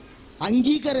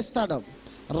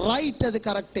 రైట్, అది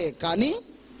కరెక్టే, కానీ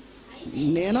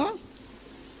నేను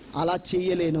అలా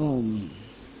చెయ్యలేను.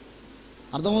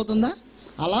 అర్థమవుతుందా?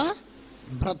 అలా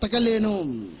బ్రతకలేను,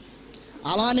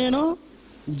 అలా నేను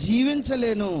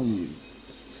జీవించలేను.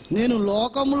 నేను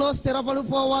లోకంలో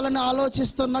స్థిరపడిపోవాలని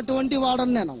ఆలోచిస్తున్నటువంటి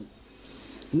వాడను.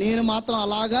 నేను మాత్రం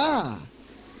అలాగా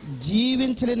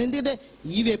జీవించలేను. ఎందుకంటే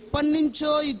ఇవి ఎప్పటి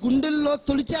నుంచో ఈ గుండెల్లో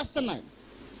తొలిచేస్తున్నాయి.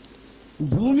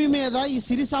 భూమి మీద ఈ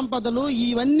సిరి సంపదలు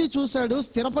ఇవన్నీ చూశాడు,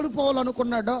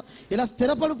 స్థిరపడిపోవాలనుకున్నాడు. ఇలా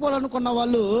స్థిరపడిపోవాలనుకున్న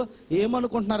వాళ్ళు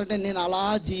ఏమనుకుంటున్నారంటే నేను అలా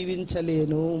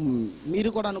జీవించలేను. మీరు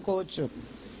కూడా అనుకోవచ్చు.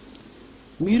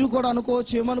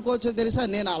 ఏమనుకోవచ్చో తెలుసా?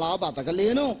 నేను అలా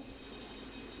బతకలేను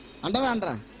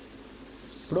అంటారా?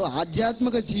 ఇప్పుడు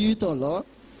ఆధ్యాత్మిక జీవితంలో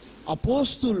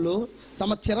అపోస్తులు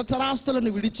తమ చిరచరాస్తులను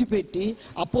విడిచిపెట్టి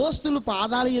అపోస్తులు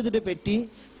పాదాల ఎదుట పెట్టి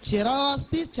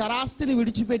చరాస్తిని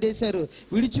విడిచిపెట్టి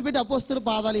అపోస్తులు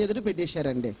పాదాల ఎదుట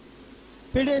పెట్టేశారండి.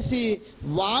 పెట్టేసి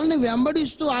వాళ్ళని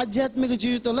వెంబడిస్తూ ఆధ్యాత్మిక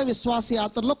జీవితంలో విశ్వాస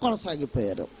యాత్రలో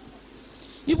కొనసాగిపోయారు.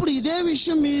 ఇప్పుడు ఇదే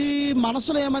విషయం మీ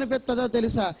మనసులో ఏమనిపిస్తుందో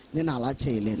తెలుసా? నేను అలా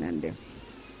చేయలేనండి.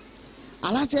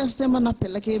 అలా చేస్తే మరి నా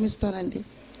పిల్లకి ఏమిస్తానండి?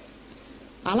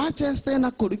 అలా చేస్తే నా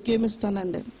కొడుకు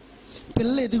ఏమిస్తానండి?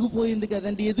 పిల్ల ఎదిగిపోయింది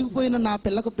కదండి, ఎదిగిపోయిన నా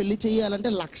పిల్లకు పెళ్లి చేయాలంటే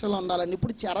లక్షలు ఉండాలండి.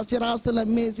 ఇప్పుడు చిరాస్తులు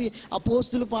అమ్మేసి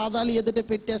అపోస్తులు పాదాలు ఎదుట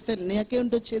పెట్టేస్తే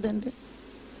నీకేంటి వచ్చేదండి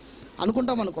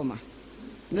అనుకుంటాం. అనుకోమా,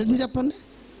 నిజం చెప్పండి.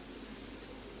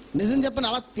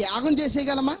 అలా త్యాగం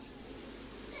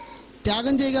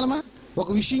చేయగలమా? ఒక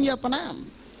విషయం చెప్పనా?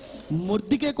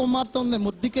 మొర్దికే కుమార్తె ఉంది.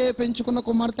 మొర్దికే పెంచుకున్న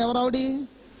కుమార్తె ఎవరావిడి?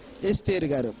 ఎస్తేరు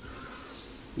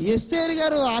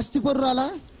గారు ఆస్తిపరురాలా?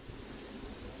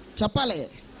 చెప్పాలి.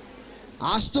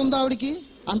 ఆస్తి ఉందా ఆవిడికి?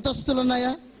 అంతస్తులు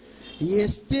ఉన్నాయా?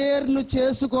 ఎస్తేరును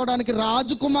చేసుకోవడానికి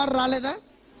రాజకుమారు రాలేదా?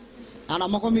 ఆ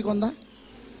నమ్మకం మీకుందా?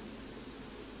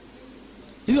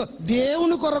 ఇదిగో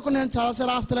దేవుని కొరకు నేను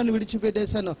చలసరాస్తులను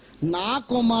విడిచిపెట్టేశాను, నా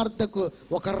కుమార్తెకు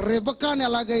ఒక రెబెకాని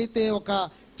ఎలాగైతే ఒక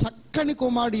చక్కని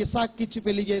కుమారుడు ఇసాక్కి ఇచ్చి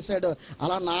పెళ్లి చేశాడో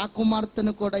అలా నా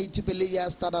కుమార్తెను కూడా ఇచ్చి పెళ్లి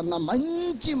చేస్తాడన్న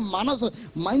మంచి మనసు,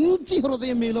 మంచి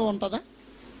హృదయం మీలో ఉంటుందా?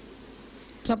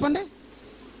 చెప్పండి.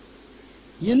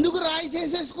 ఎందుకు రాయి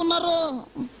చేసేసుకున్నారు?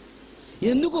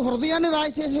 ఎందుకు హృదయాన్ని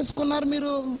రాయి చేసేసుకున్నారు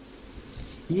మీరు?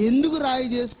 ఎందుకు రాయి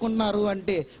చేసుకున్నారు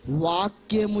అంటే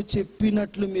వాక్యము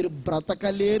చెప్పినట్లు మీరు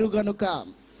బ్రతకలేరు గనుక,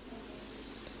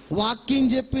 వాక్యం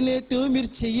చెప్పినట్టు మీరు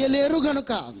చెయ్యలేరు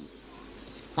గనుక.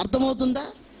 అర్థమవుతుందా?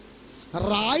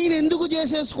 రాయిని ఎందుకు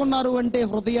చేసేసుకున్నారు అంటే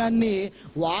హృదయాన్ని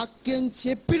వాక్యం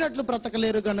చెప్పినట్లు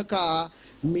బ్రతకలేరు గనుక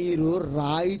మీరు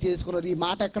రాయి చేసుకున్నారు. ఈ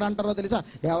మాట ఎక్కడ అంటారో తెలుసా?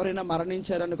 ఎవరైనా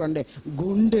మరణించారనుకోండి,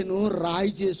 గుండెను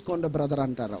రాయి చేసుకోండి బ్రదర్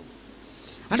అంటారు.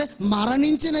 అంటే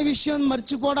మరణించిన విషయం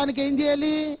మర్చిపోవడానికి ఏం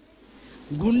చేయాలి?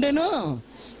 గుండెను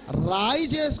రాయి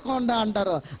చేసుకోండి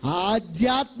అంటారు.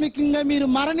 ఆధ్యాత్మికంగా మీరు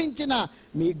మరణించిన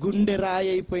మీ గుండె రాయి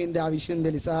అయిపోయింది. ఆ విషయం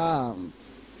తెలుసా?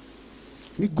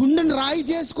 మీ గుండెను రాయి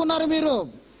చేసుకున్నారు మీరు.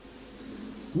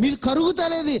 మీది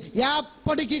కరుగుతలేదు,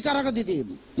 ఎప్పటికీ కరగదు ఇది,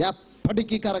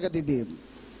 ఎప్పటికీ కరగదు ఇది.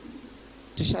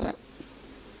 చూసారా?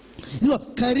 ఇదిగో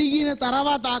కరిగిన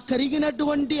తర్వాత ఆ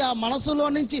కరిగినటువంటి ఆ మనసులో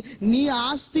నుంచి నీ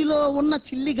ఆస్తిలో ఉన్న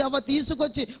చిల్లి గవ్వ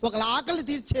తీసుకొచ్చి ఒక ఆకలి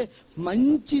తీర్చే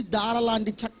మంచి దార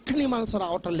లాంటి చక్కని మనసు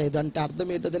రావటం లేదు. అంటే అర్థం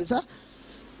ఏంటో తెలుసా?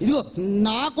 ఇదిగో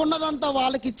నాకున్నదంతా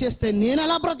వాళ్ళకి ఇచ్చేస్తే నేను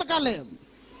ఎలా బ్రతకాలి?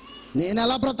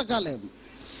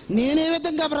 నేనే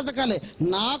విధంగా బ్రతకాలి?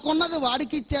 నాకున్నది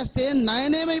వాడికి ఇచ్చేస్తే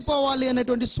నేనేమైపోవాలి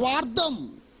అనేటువంటి స్వార్థం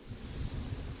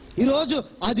ఈరోజు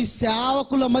అది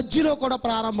సేవకుల మధ్యలో కూడా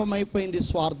ప్రారంభమైపోయింది.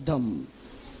 స్వార్థం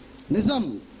నిజం.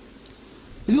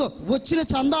 ఇదిగో వచ్చిన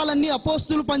చందాలన్నీ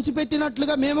అపోస్తులు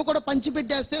పంచిపెట్టినట్లుగా మేము కూడా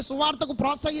పంచిపెట్టేస్తే, సువార్తకు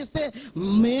ప్రోత్సహిస్తే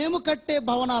మేము కట్టే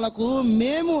భవనాలకు,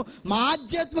 మేము మా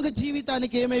ఆధ్యాత్మిక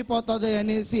జీవితానికి ఏమైపోతుంది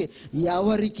అనేసి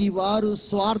ఎవరికి వారు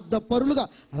స్వార్థ పరులుగా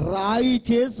రాయి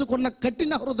చేసుకున్న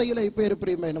కఠిన హృదయులు అయిపోయారు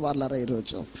ప్రియమైన వాళ్ళారా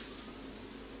ఈరోజు.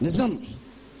 నిజం.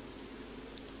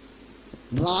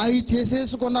 రాయి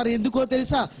చేసేసుకున్నారు. ఎందుకో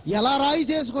తెలుసా? ఎలా రాయి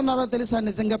చేసుకున్నారో తెలుసా?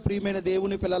 నిజంగా ప్రియమైన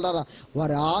దేవుని పిల్లలారా,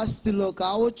 వారి ఆస్తిలో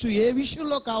కావచ్చు, ఏ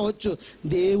విషయంలో కావచ్చు,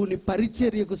 దేవుని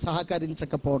పరిచర్యకు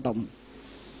సహకరించకపోవటం.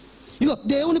 ఇగో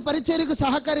దేవుని పరిచర్యకు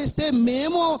సహకరిస్తే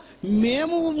మేము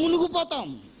మునిగిపోతాం.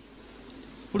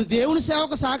 ఇప్పుడు దేవుని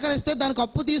సేవకు సహకరిస్తే దానికి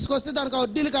అప్పు తీసుకొస్తే దానికి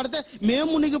వడ్డీలు కడితే మేము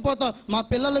మునిగిపోతాం. మా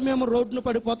పిల్లలు మేము రోడ్డును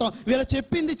పడిపోతాం. వీళ్ళు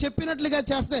చెప్పినట్లుగా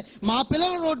చేస్తే మా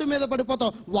పిల్లలు రోడ్డు మీద పడిపోతాం.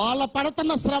 వాళ్ళ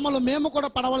పడుతున్న శ్రమలు మేము కూడా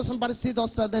పడవలసిన పరిస్థితి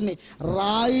వస్తుందని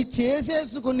రాయి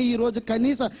చేసేసుకుని ఈరోజు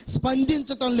కనీసం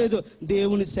స్పందించటం లేదు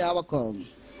దేవుని సేవకు.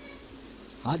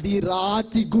 అది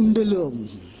రాతి గుండెలు.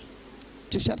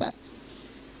 చూసారా?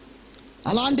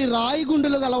 అలాంటి రాయి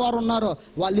గుండెలు గలవారు ఉన్నారు.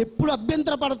 వాళ్ళు ఎప్పుడు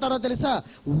అభ్యంతర పడతారో తెలుసా?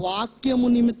 వాక్యము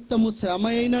నిమిత్తము శ్రమ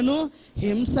అయినను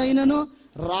హింస అయినను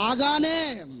రాగానే,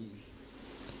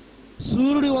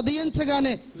 సూర్యుడు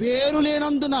ఉదయించగానే వేరు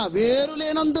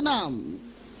లేనందున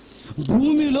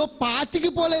భూమిలో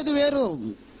పాతికిపోలేదు వేరు.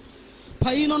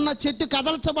 పైనున్న చెట్టు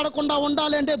కదల్చబడకుండా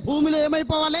ఉండాలి అంటే భూమిలో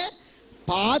ఏమైపోవాలి?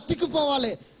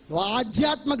 పాతికిపోవాలి.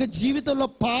 ఆధ్యాత్మిక జీవితంలో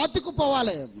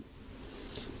పాతికిపోవాలి.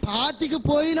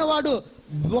 పాతికిపోయిన వాడు,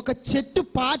 ఒక చెట్టు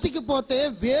పాతికిపోతే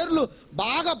వేర్లు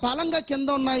బాగా బలంగా కింద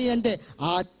ఉన్నాయి అంటే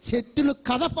ఆ చెట్టును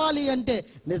కదపాలి అంటే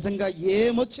నిజంగా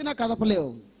ఏమొచ్చినా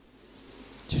కదపలేవు.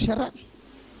 చూసారా?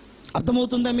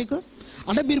 అర్థమవుతుందా మీకు?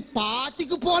 అంటే మీరు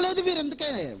పాతికిపోలేదు. మీరు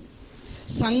ఎందుకైనా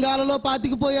సంఘాలలో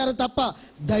పాతికిపోయారు తప్ప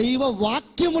దైవ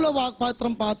వాక్యములో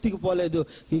మాత్రం పాతికిపోలేదు.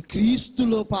 ఈ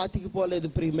క్రీస్తులో పాతికిపోలేదు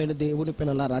ప్రియమైన దేవుని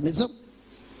పిల్లలారా. నిజం.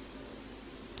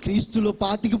 క్రీస్తులో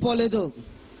పాతికిపోలేదు.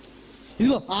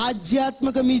 ఇదిగో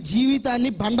ఆధ్యాత్మిక మీ జీవితాన్ని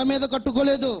బండ మీద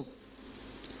కట్టుకోలేదు.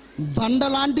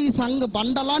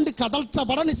 బండలాంటి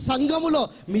కదల్చబడని సంఘములో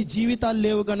మీ జీవితాలు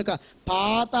లేవు కనుక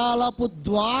పాతాళపు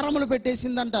ద్వారములు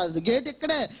పెట్టేసిందంట. గేట్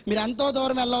ఇక్కడే, మీరు ఎంతో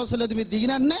దూరం వెళ్ళవలసిన లేదు. మీరు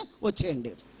దిగినన్నే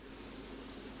వచ్చేయండి.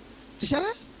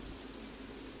 చూసారా?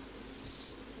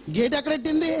 గేట్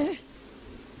ఎక్కడెట్టింది?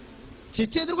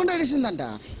 చర్చి ఎదురుకుండా పెట్టేసిందంట.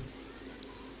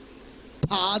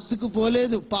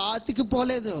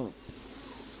 పాతికిపోలేదు.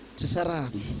 చూసారా?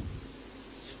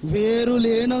 వేరు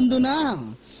లేనందున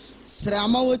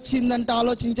శ్రమ వచ్చిందంటే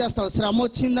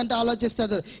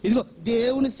ఆలోచిస్తాడు. ఇదిగో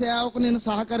దేవుని సేవకు నేను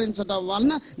సహకరించడం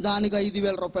వలన దానికి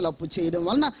 5,000 రూపాయలు అప్పు చేయడం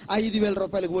వలన 5,000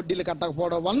 రూపాయలకు వడ్డీలు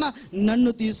కట్టకపోవడం వలన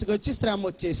నన్ను తీసుకొచ్చి శ్రమ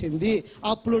వచ్చేసింది.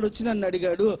 అప్పులోడు వచ్చి నన్ను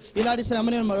అడిగాడు, ఇలాంటి శ్రమ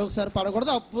నేను మరొకసారి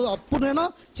పడకూడదు, అప్పు నేను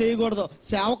చేయకూడదు,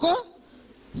 సేవకు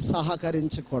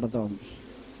సహకరించకూడదు.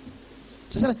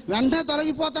 చూసారా? వెంటనే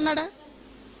తొలగిపోతున్నాడా?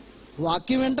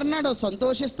 వాక్యం వింటున్నాడు,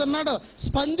 సంతోషిస్తున్నాడు,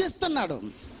 స్పందిస్తున్నాడు.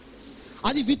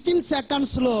 అది విత్ ఇన్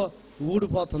సెకండ్స్లో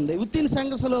ఊడిపోతుంది. ఉత్తిన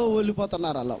సంగసలో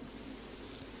వెళ్ళిపోతున్నారు అలా.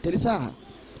 తెలుసా,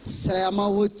 శ్రమ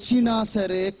వచ్చినా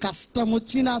సరే, కష్టం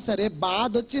వచ్చినా సరే,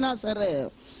 బాధ వచ్చినా సరే,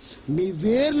 మీ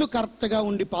వేర్లు కరెక్ట్గా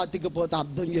ఉండి పాతికపోతే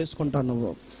అర్థం చేసుకుంటావు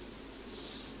నువ్వు.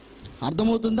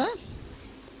 అర్థమవుతుందా?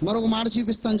 మరొక మాట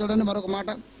చూపిస్తాను చూడండి, మరొక మాట.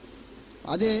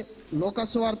 అదే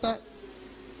లూకాసు వార్త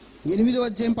 8వ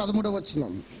అధ్యాయం 13వ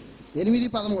వచనం.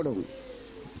 8:13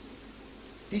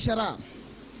 తీశారా?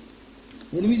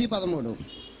 8:13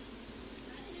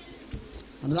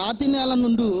 రాతి నేల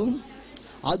నుండి,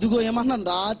 అదుగో ఏమన్నాను,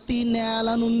 రాతి నేల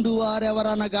నుండి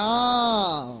వారెవరనగా.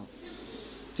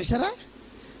 చూసారా?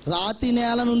 రాతి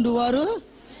నేల నుండి వారు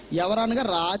ఎవరనగా,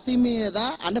 రాతి మీద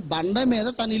అంటే బండ మీద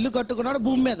తన ఇల్లు కట్టుకున్నాడు.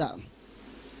 భూమి మీద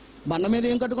బండ మీద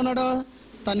ఏం కట్టుకున్నాడు?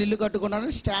 తన ఇల్లు కట్టుకున్నాడు.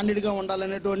 స్టాండర్డ్గా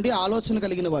ఉండాలనేటువంటి ఆలోచన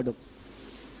కలిగిన వాడు.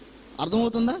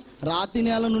 అర్థమవుతుందా? రాతి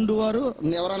నేల నుండి వారు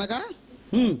ఎవరనగా,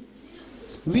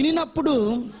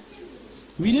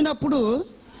 వినినప్పుడు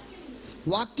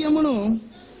వాక్యమును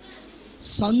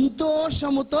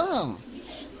సంతోషముతో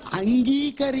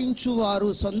అంగీకరించువారు.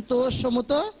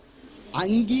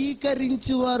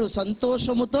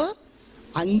 సంతోషముతో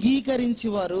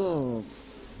అంగీకరించువారు.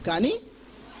 కానీ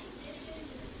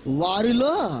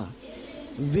వారిలో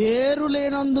వేరు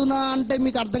లేనందున అంటే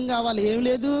మీకు అర్థం కావాలి. ఏం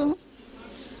లేదు?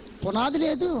 పునాది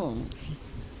లేదు.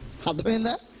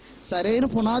 అర్థమైందా? సరైన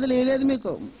పునాదులు వేయలేదు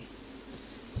మీకు.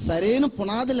 సరైన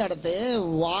పునాదులు ఎడితే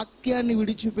వాక్యాన్ని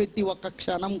విడిచిపెట్టి ఒక్క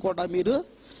క్షణం కూడా మీరు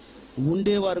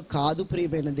ఉండేవారు కాదు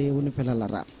ప్రియమైన దేవుని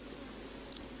పిల్లలరా.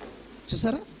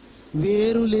 చూసారా?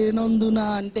 వేరు లేనందున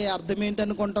అంటే అర్థం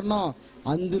ఏంటనుకుంటున్నాం?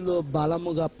 అందులో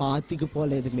బలముగా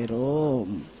పాతికిపోలేదు మీరు.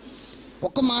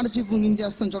 ఒక్క మాట చెప్పి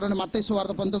ముగించేస్తాను చూడండి. మత్తయి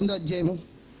సువార్త 19వ అధ్యాయము.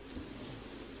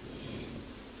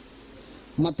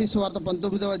 మత్తయి సువార్త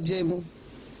 19వ అధ్యాయము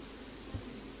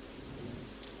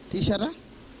తీశారా?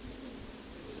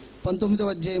 19వ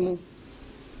అధ్యాయము.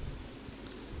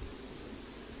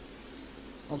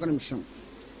 ఒక నిమిషం.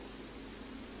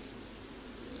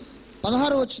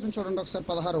 16వ వచనం చూడండి ఒకసారి.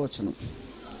 16వ వచనం.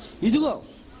 ఇదిగో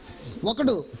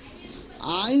ఒకడు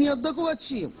ఆయన యొద్దకు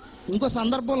వచ్చి, ఇంకో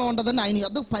సందర్భంలో ఉంటుందండి, ఆయన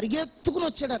యొద్దకు పరిగెత్తుకుని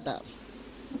వచ్చాడట.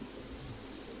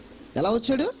 ఎలా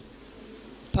వచ్చాడు?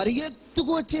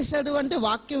 పరిగెత్తుకు వచ్చేసాడు. అంటే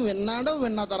వాక్యం విన్నాడు,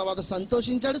 విన్న తర్వాత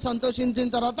సంతోషించాడు, సంతోషించిన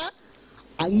తర్వాత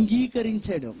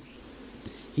అంగీకరించాడు.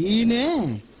 ఈయనే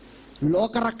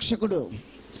లోకరక్షకుడు,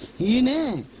 ఈయనే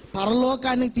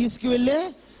పరలోకానికి తీసుకువెళ్ళే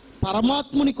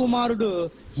పరమాత్ముని కుమారుడు,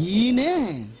 ఈయనే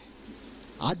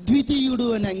అద్వితీయుడు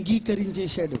అని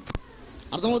అంగీకరించేశాడు.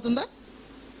 అర్థమవుతుందా?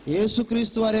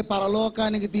 యేసుక్రీస్తు వారే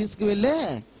పరలోకానికి తీసుకువెళ్ళే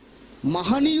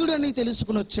మహనీయుడు అని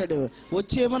తెలుసుకుని వచ్చాడు.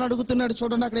 వచ్చి ఏమని అడుగుతున్నాడు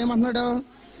చూడండి. అక్కడ ఏమంటున్నాడు?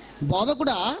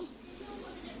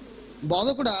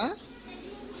 బోధకుడా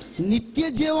నిత్య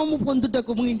జీవము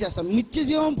పొందుటకు, ముగించేస్తాం, నిత్య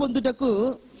జీవం పొందుటకు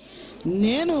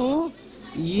నేను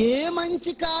ఏ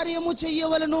మంచి కార్యము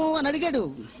చెయ్యవలను అని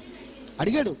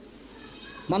అడిగాడు.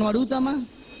 మనం అడుగుతామా?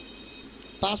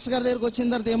 పాస్టర్ గారి దగ్గరికి వచ్చిన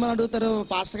తర్వాత ఏమని అడుగుతారు?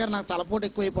 పాస్టర్ గారు నాకు తలపోటు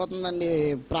ఎక్కువైపోతుందండి,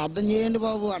 ప్రార్థన చేయండి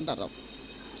బాబు అంటారు.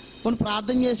 కొన్ని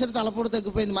ప్రార్థన చేసాడు, తలపోటు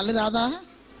తగ్గిపోయింది, మళ్ళీ రాదా?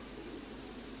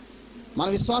 మన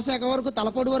విశ్వాసం ఎక్కడి వరకు?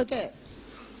 తలపోటు వరకే,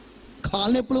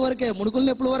 కాళ్ళ నొప్పుల వరకే, ముడుకుల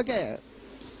నొప్పుల వరకే,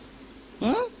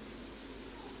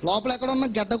 లోపల ఎక్కడ ఉన్న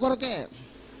గడ్డ కొరకే.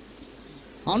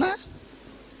 అవునా?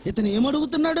 ఇతను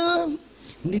ఏమడుగుతున్నాడు?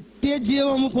 నిత్య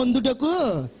జీవము పొందుటకు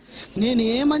నేను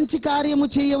ఏ మంచి కార్యము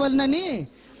చేయవలనని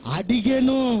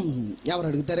అడిగాను. ఎవరు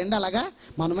అడుగుతారండి అలాగా?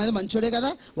 మన మీద మంచోడే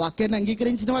కదా, వాక్యాన్ని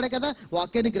అంగీకరించిన వాడే కదా,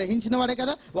 వాక్యాన్ని గ్రహించిన వాడే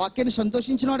కదా, వాక్యాన్ని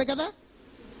సంతోషించిన వాడే కదా.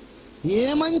 ఏ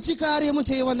మంచి కార్యము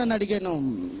చేయవలనని అడిగాను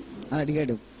అని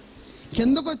అడిగాడు.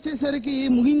 కిందకు వచ్చేసరికి,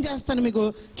 ముగించేస్తాను మీకు,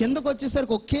 కిందకు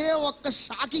వచ్చేసరికి ఒకే ఒక్క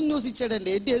షాకింగ్ న్యూస్ ఇచ్చాడండి.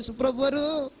 ఏంటి యేసుప్రభు వారు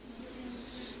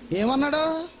ఏమన్నాడు?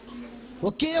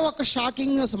 ఒకే ఒక్క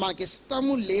షాకింగ్ న్యూస్.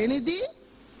 మనకిష్టము లేనిది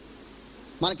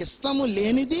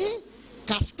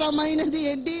కష్టమైనది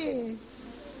ఏంటి?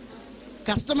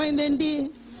 కష్టమైనది ఏంటి?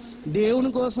 దేవుని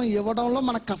కోసం ఇవ్వడంలో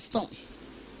మనకు కష్టం,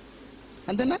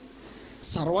 అంతేనా?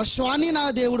 సర్వస్వాన్ని నా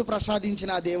దేవుడు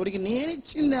ప్రసాదించిన ఆ దేవుడికి నేను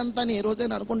ఇచ్చింది ఎంత అని ఏ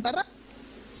రోజైనా అనుకుంటారా?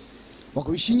 ఒక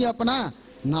విషయం చెప్పనా?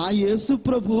 నా యేసు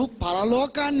ప్రభు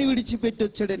పరలోకాన్ని విడిచిపెట్టి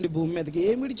వచ్చాడండి భూమి మీదకి.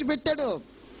 ఏం విడిచిపెట్టాడు?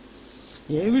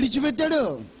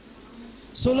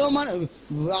 సొలొమోను.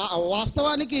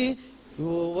 వాస్తవానికి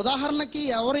ఉదాహరణకి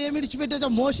ఎవరు ఏమి విడిచిపెట్టారు?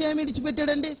 మోషే ఏమి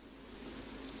విడిచిపెట్టాడు?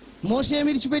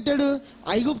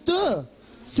 ఐగుప్తు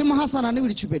సింహాసనాన్ని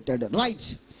విడిచిపెట్టాడు. రైట్.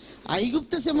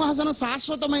 ఐగుప్తు సింహాసనం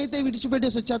శాశ్వతమైతే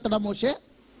విడిచిపెట్టేసి వచ్చేస్తాడా మోషే?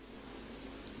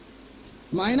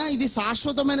 మాయనా, ఇది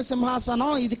శాశ్వతమైన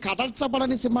సింహాసనం, ఇది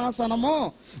కదల్చబడని సింహాసనము,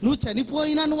 నువ్వు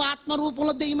చనిపోయినా నువ్వు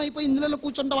ఆత్మరూపంలో దెయ్యమైపోయి ఇందులో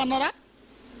కూర్చుంటావు అన్నారా?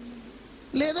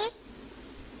 లేదా?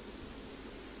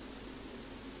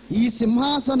 ఈ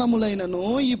సింహాసనములైనను,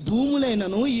 ఈ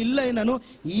భూములైనను, ఇల్లైనను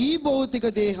ఈ భౌతిక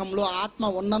దేహంలో ఆత్మ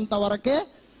ఉన్నంత వరకే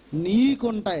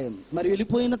నీకుంటాయి. మరి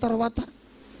వెళ్ళిపోయిన తర్వాత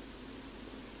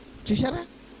చూసారా,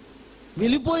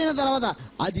 వెళ్ళిపోయిన తర్వాత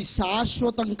అది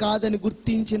శాశ్వతం కాదని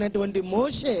గుర్తించినటువంటి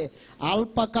మోషే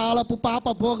అల్పకాలపు పాప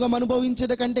భోగం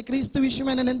అనుభవించడం కంటే క్రీస్తు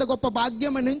విషయమైన ఎంత గొప్ప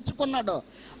భాగ్యం అని ఎంచుకున్నాడో,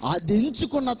 అది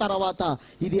ఎంచుకున్న తర్వాత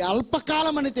ఇది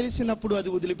అల్పకాలం అని తెలిసినప్పుడు అది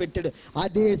వదిలిపెట్టాడు.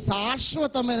 అదే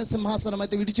శాశ్వతమైన సింహాసనం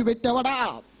అయితే విడిచిపెట్టేవాడా?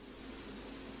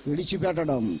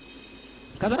 విడిచిపెట్టడం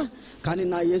కదా. కానీ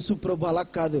నా యేసు ప్రభు అలా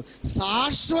కాదు.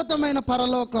 శాశ్వతమైన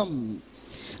పరలోకం,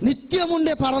 నిత్యం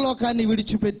ఉండే పరలోకాన్ని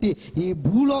విడిచిపెట్టి ఈ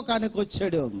భూలోకానికి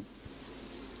వచ్చాడు.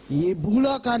 ఈ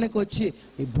భూలోకానికి వచ్చి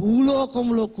ఈ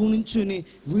భూలోకంలో కూర్చుని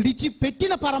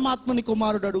విడిచిపెట్టిన పరమాత్మని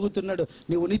కుమారుడు అడుగుతున్నాడు,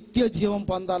 నువ్వు నిత్య జీవం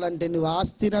పొందాలంటే నువ్వు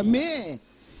ఆస్తి నమ్మి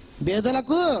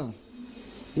పేదలకు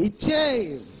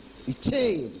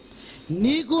ఇచ్చేయి.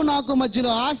 నీకు నాకు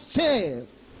మధ్యలో ఆస్తే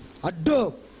అడ్డు.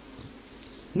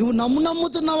 నువ్వు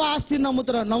నమ్ముతున్నావా ఆస్తిని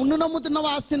నమ్ముతున్నావా? నమ్ముతున్నావా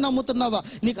ఆస్తిని నమ్ముతున్నావా?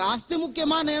 నీకు ఆస్తి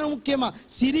ముఖ్యమా, నేను ముఖ్యమా?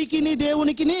 సిరికిని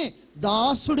దేవునికిని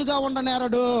దాసుడుగా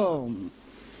ఉండనేరడు.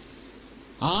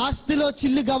 ఆస్తిలో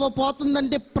చిల్లి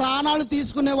గవ్వపోతుందంటే ప్రాణాలు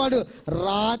తీసుకునేవాడు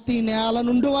రాతి నేల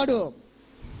నుండి వాడు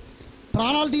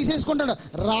ప్రాణాలు తీసేసుకుంటాడు.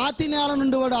 రాతి నేల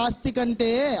నుండి వాడు ఆస్తి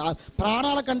కంటే,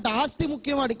 ప్రాణాల కంటే ఆస్తి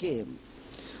ముఖ్యం వాడికి.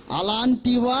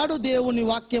 అలాంటి వాడు దేవుని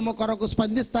వాక్యము కొరకు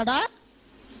స్పందిస్తాడా?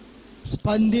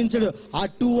 స్పందించడు.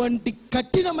 అటువంటి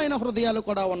కఠినమైన హృదయాలు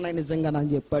కూడా ఉన్నాయి నిజంగా అని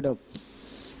చెప్పాడు.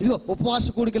 ఇదిగో ఉపవాస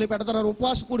కూడికలు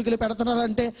పెడుతున్నారు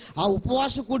అంటే ఆ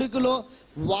ఉపవాస కూడికలో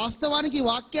వాస్తవానికి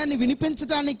వాక్యాన్ని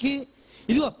వినిపించడానికి,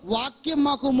 ఇదిగో వాక్యం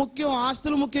మాకు ముఖ్యం,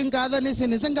 ఆస్తులు ముఖ్యం కాదనేసి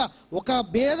నిజంగా ఒక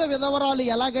భేద విధవరాలు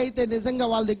ఎలాగైతే నిజంగా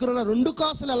వాళ్ళ దగ్గర ఉన్న 2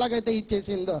 కాసులు ఎలాగైతే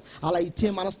ఇచ్చేసిందో అలా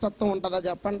ఇచ్చే మనస్తత్వం ఉంటుందా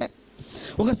చెప్పండి?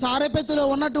 ఒక సారెపెత్తులో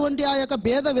ఉన్నటువంటి ఆ యొక్క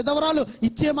భేద విధవరాలు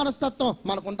ఇచ్చే మనస్తత్వం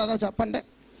మనకు ఉంటుందా చెప్పండి?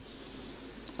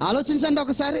 ఆలోచించండి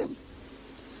ఒకసారి.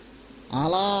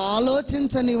 అలా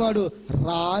ఆలోచించని వాడు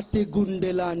రాతి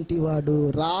గుండె లాంటి వాడు.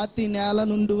 రాతి నేల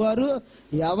నుండి వారు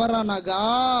ఎవరనగా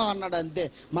అన్నాడు అంతే.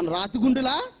 మన రాతి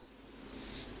గుండెలా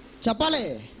చెప్పాలి?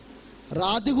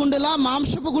 రాతి గుండెలా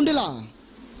మాంసపు గుండెలా?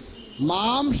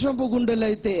 మాంసపు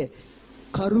గుండెలైతే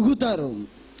కరుగుతారు.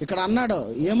 ఇక్కడ అన్నాడు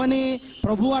ఏమని?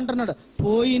 ప్రభు అంటున్నాడు,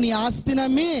 పోయి నీ ఆస్తి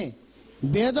నమ్మి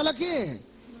బేదలకి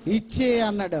ఇచ్చే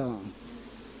అన్నాడు.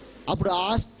 అప్పుడు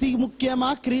ఆస్తి ముఖ్యమా,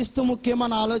 క్రీస్తు ముఖ్యమా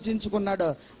అని ఆలోచించుకున్నాడు.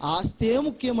 ఆస్తే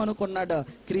ముఖ్యం అనుకున్నాడు,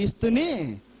 క్రీస్తుని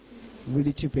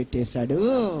విడిచిపెట్టేశాడు.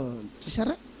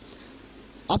 చూసారా?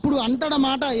 అప్పుడు అంటాడు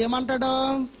మాట, ఏమంటాడు?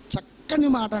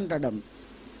 చక్కని మాట అంటాడు,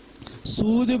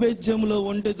 సూది బెజ్జంలో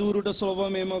ఒంటె దూరుట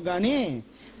సులభమేమో గాని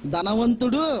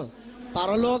ధనవంతుడు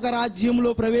పరలోక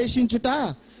రాజ్యంలో ప్రవేశించుట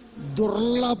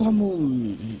దుర్లభము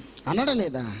అన్నాడా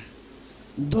లేదా?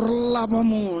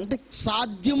 దుర్లభము అంటే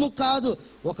సాధ్యము కాదు.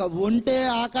 ఒక ఒంటె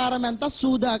ఆకారం ఎంత,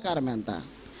 సూదాకారం ఎంత,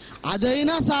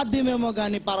 అదైనా సాధ్యమేమో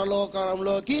కానీ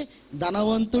పరలోకంలోకి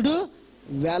ధనవంతుడు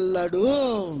వెళ్ళడు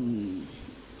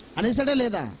అనేసాడే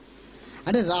లేదా?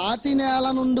 అంటే రాతి నేల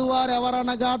నుండి వారు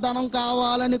ఎవరనగా ధనం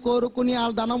కావాలని కోరుకుని ఆ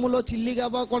ధనములో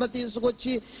చిల్లిగవ్వ కూడా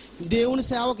తీసుకొచ్చి దేవుని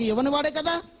సేవకు ఇవ్వనివాడే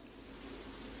కదా.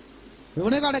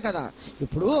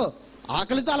 ఇప్పుడు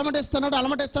ఆకలితో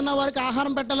అలమటిస్తున్న వారికి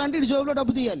ఆహారం పెట్టాలంటే ఇటు జోబులో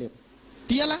డబ్బు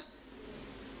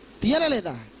తీయాలా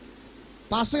లేదా?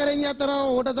 పాస్టర్ గారు ఏం చేస్తారో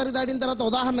 1వ తరగతి దాటిన తర్వాత,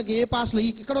 ఉదాహరణకి ఏ పాస్టర్లు,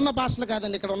 ఇక్కడ ఉన్న పాస్టర్లు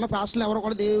కాదండి, ఇక్కడ ఉన్న పాస్టర్లు ఎవరు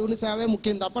కూడా దేవుని సేవే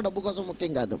ముఖ్యం తప్ప డబ్బు కోసం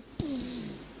ముఖ్యం కాదు.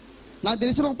 నాకు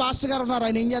తెలిసిన ఒక పాస్టర్ గారు ఉన్నారు.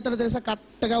 ఆయన ఏం చేస్తాడో తెలుసా?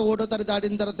 కరెక్ట్గా 1వ తరగతి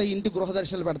దాటిన తర్వాత ఇంటి గృహ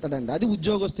దర్శనాలు పెడతాడండి. అది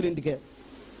ఉద్యోగస్తుల ఇంటికే.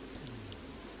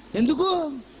 ఎందుకు?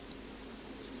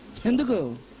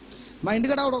 మా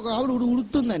ఇంటికాడ ఒక ఆవిడ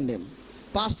ఉడుకుతుందండి.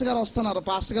 పాస్టర్ గారు వస్తున్నారు.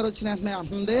 పాస్టర్ గారు వచ్చిన వెంటనే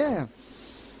అంటుంది,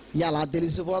 ఎలా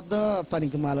తెలిసిపోద్దో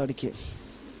పనికి మాలోడికి,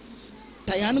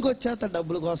 టయానికి వచ్చేస్తాడు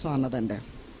డబ్బుల కోసం అన్నదండి.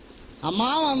 అమ్మా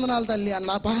వందనాలు తల్లి అన్న.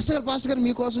 పాస్టర్ గారు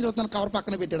మీకోసం చూస్తున్నాను, కవర్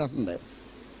పక్కన పెట్టాడు అంటుంది.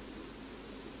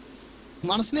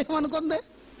 మనసులో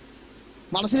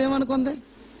ఏమనుకుంది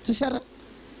చూసారా?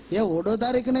 1వ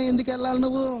తారీఖున ఎందుకు వెళ్ళాలి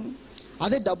నువ్వు?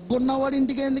 అదే డబ్బు ఉన్నవాడు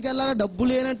ఇంటికి ఎందుకు వెళ్ళాలి? డబ్బు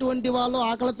లేనటువంటి వాళ్ళు,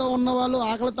 ఆకలితో ఉన్నవాళ్ళు,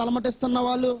 ఆకలి తలమటిస్తున్న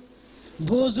వాళ్ళు,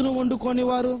 భోజనం వండుకొని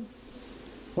వారు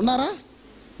ఉన్నారా?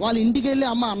 వాళ్ళ ఇంటికి వెళ్ళి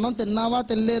అమ్మ అన్నం తిన్నావా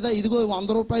తినలేదా, ఇదిగో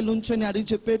 100 రూపాయలు ఉంచని అడిగి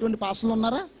చెప్పేటువంటి పాస్టర్లు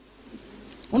ఉన్నారా?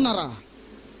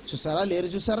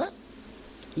 చూసారా?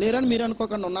 లేరని మీరు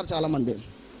అనుకోకుండా ఉన్నారు చాలామంది.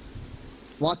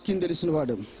 వాక్యం తెలిసిన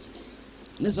వాడు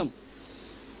నిజం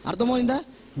అర్థమైందా?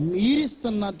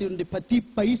 మీరిస్తున్నటువంటి ప్రతి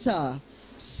పైసా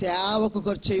సేవకు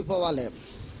ఖర్చు అయిపోవాలి.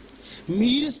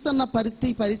 మీరిస్తున్న ప్రతి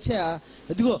పరిచయ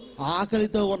ఇదిగో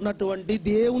ఆకలితో ఉన్నటువంటి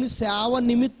దేవుని సేవ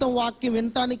నిమిత్తం వాక్యం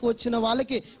వినటానికి వచ్చిన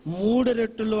వాళ్ళకి 3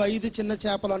 రొట్టెలు 5 చిన్న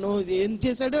చేపలను ఏం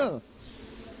చేశాడు?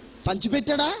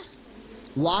 పంచిపెట్టాడా?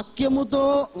 వాక్యముతో,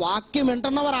 వాక్యం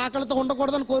వింటున్నవారు ఆకలితో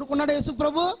ఉండకూడదని కోరుకున్నాడు యేసు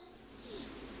ప్రభు.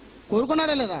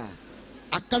 కోరుకున్నాడా లేదా?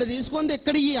 అక్కడ తీసుకుంది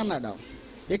ఎక్కడ ఇయ్యి అన్నాడు.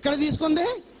 ఎక్కడ తీసుకుంది?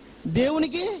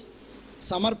 దేవునికి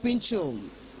సమర్పించు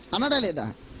అన్నాడా లేదా?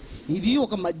 ఇది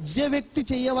ఒక మధ్య వ్యక్తి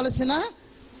చేయవలసిన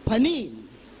పని.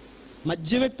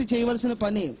 మధ్య వ్యక్తి చేయవలసిన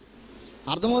పని.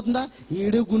 అర్థమవుతుందా?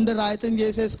 ఏడు గుండె రాయితం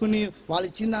చేసేసుకుని వాళ్ళు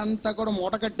ఇచ్చిందంతా కూడా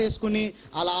మూట కట్టేసుకుని,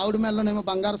 వాళ్ళ ఆవిడ మెల్లనేమో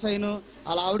బంగారు సైను,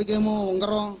 వాళ్ళ ఆవిడకేమో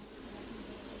ఉంగరం,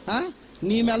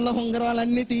 నీ మెల్ల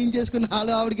ఉంగరాలన్నీ తీయించేసుకుని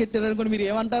వాళ్ళు ఆవిడకి పెట్టారనుకోండి, మీరు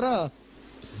ఏమంటారో?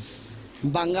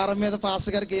 బంగారం మీద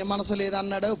పాస్టర్ గారికి ఏ మనసు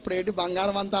లేదన్నాడు, ఇప్పుడేంటి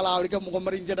బంగారం అంతా అలా ఆవిడకే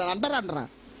కుమ్మరించాడు అంటారా?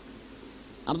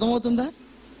 అర్థమవుతుందా?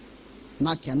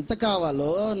 నాకెంత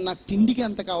కావాలో, నాకు తిండికి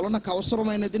ఎంత కావాలో, నాకు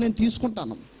అవసరమైనది నేను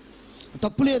తీసుకుంటాను,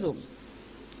 తప్పు లేదు.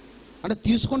 అంటే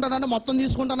తీసుకుంటానంటే మొత్తం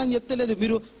తీసుకుంటానని చెప్తే లేదు.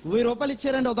 మీరు 1000 రూపాయలు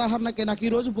ఇచ్చారండి ఉదాహరణకి, నాకు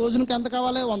ఈరోజు భోజనంకి ఎంత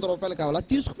కావాలి? 100 రూపాయలు కావాలి. అది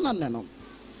తీసుకున్నాను, నేను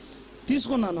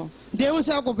తీసుకున్నాను, దేవుని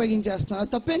సేవకు ఉపయోగించేస్తున్నాను.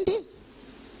 తప్పేంటి?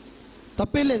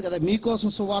 తప్పేం లేదు కదా. మీకోసం,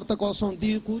 సువార్త కోసం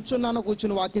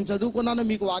కూర్చుని వాక్యం చదువుకున్నాను,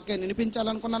 మీకు వాక్యాన్ని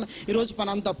వినిపించాలనుకున్నాను. ఈరోజు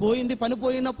పని అంతా పోయింది. పని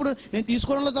పోయినప్పుడు నేను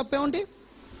తీసుకోవడంలో తప్పేమండి?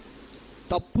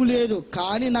 తప్పు లేదు.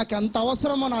 కానీ నాకు ఎంత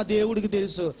అవసరమో నా దేవుడికి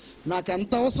తెలుసు, నాకు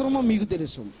ఎంత అవసరమో మీకు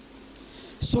తెలుసు,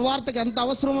 సువార్తకు ఎంత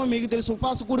అవసరమో మీకు తెలుసు,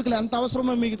 ఉపాసకుడికి ఎంత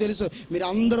అవసరమో మీకు తెలుసు. మీరు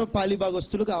అందరూ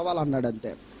పాలిభాగస్తులు కావాలన్నాడు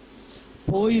అంతే.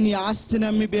 పోయి నీ ఆస్తిని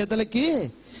అమ్మి బేదలకి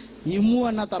ఇమ్ము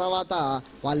అన్న తర్వాత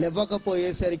వాళ్ళు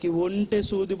ఇవ్వకపోయేసరికి ఒంటె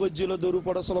సూది బొజ్జులో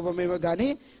దొరుకుపడ సులభమేమో కానీ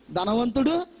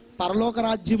ధనవంతుడు పరలోక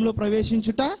రాజ్యంలో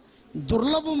ప్రవేశించుట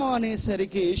దుర్లభము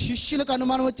అనేసరికి శిష్యులకు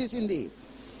అనుమానం వచ్చేసింది.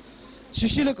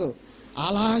 శిష్యులకు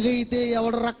అలాగైతే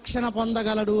ఎవడు రక్షణ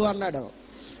పొందగలడు అన్నాడు.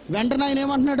 వెంటనే ఆయన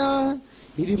ఏమంటున్నాడు?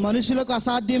 ఇది మనుషులకు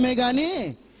అసాధ్యమే కానీ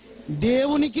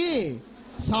దేవునికి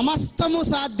సమస్తము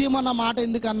సాధ్యం అన్న మాట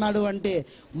ఎందుకు అన్నాడు అంటే,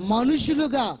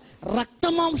 మనుషులుగా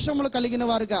రక్తమాంసములు కలిగిన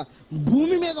వారుగా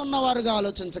భూమి మీద ఉన్నవారుగా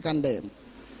ఆలోచించకండి.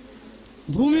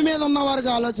 భూమి మీద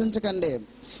ఉన్నవారుగా ఆలోచించకండి.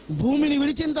 భూమిని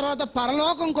విడిచిన తర్వాత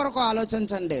పరలోకం కొరకు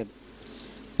ఆలోచించండి.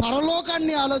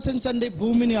 పరలోకాన్ని ఆలోచించండి,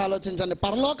 భూమిని ఆలోచించండి.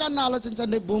 పరలోకాన్ని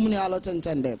ఆలోచించండి, భూమిని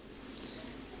ఆలోచించండి.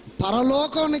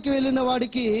 పరలోకానికి వెళ్ళిన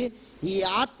వాడికి ఈ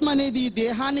ఆత్మ అనేది ఈ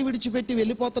దేహాన్ని విడిచిపెట్టి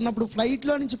వెళ్ళిపోతున్నప్పుడు,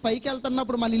 ఫ్లైట్లో నుంచి పైకి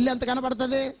వెళ్తున్నప్పుడు మన ఇల్లు ఎంత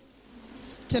కనపడుతుంది?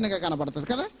 చిన్నగా కనపడుతుంది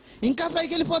కదా. ఇంకా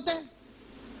పైకి వెళ్ళిపోతే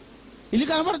ఇల్లు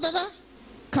కనపడుతుందా?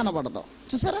 కనపడదు.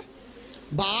 చూసారా?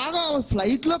 బాగా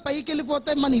ఫ్లైట్లో పైకి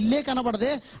వెళ్ళిపోతే మన ఇల్లే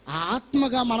కనపడదే.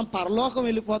 ఆత్మగా మనం పరలోకం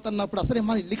వెళ్ళిపోతున్నప్పుడు అసలు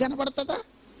మన ఇల్లు కనపడుతుందా?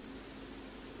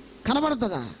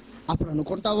 కనబడుతుందా? అప్పుడు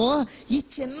అనుకుంటావో, ఈ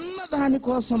చిన్న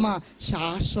దానికోసమా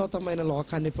శాశ్వతమైన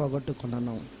లోకాన్ని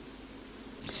పోగొట్టుకున్నాను,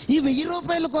 ఈ 1000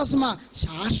 రూపాయల కోసమా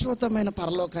శాశ్వతమైన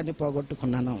పరలోకాన్ని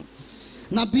పోగొట్టుకున్నాను,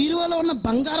 నా బీరువాలో ఉన్న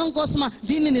బంగారం కోసమా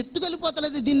దీన్ని నేను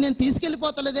ఎత్తుకెళ్ళిపోతలేదే, దీన్ని నేను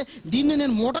తీసుకెళ్ళిపోతలేదే, దీన్ని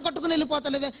నేను మూట కట్టుకుని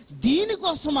వెళ్ళిపోతలేదే,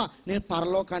 దీనికోసమా నేను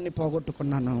పరలోకాన్ని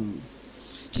పోగొట్టుకున్నాను.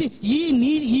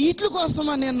 వీటి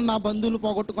కోసమా నేను నా బంధువులు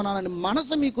పోగొట్టుకున్నానని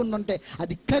మనసు మీకుంటే,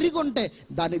 అది కరిగుంటే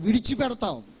దాన్ని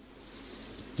విడిచిపెడతాం.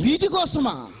 వీటి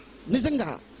కోసమా?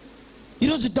 నిజంగా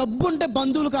ఈరోజు డబ్బు ఉంటే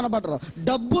బంధువులు కనబడరు,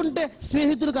 డబ్బు ఉంటే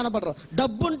స్నేహితులు కనబడరు,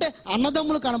 డబ్బు ఉంటే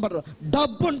అన్నదమ్ములు కనబడరు,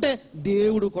 డబ్బు ఉంటే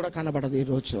దేవుడు కూడా కనబడదు.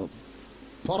 ఈరోజు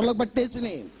పొరలు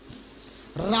పట్టేసి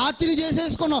రాత్రి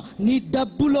చేసేసుకున్నావు, నీ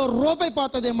డబ్బులో రూపాయి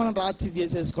పోతుందేమో రాత్రి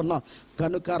చేసేసుకున్నావు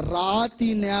కనుక రాతి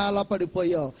నేల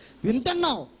పడిపోయావు.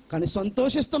 వింటున్నావు కానీ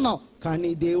సంతోషిస్తున్నావు,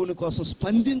 కానీ దేవుని కోసం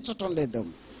స్పందించటం లేదు.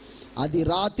 అది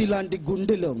రాతి లాంటి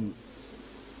గుండెలు.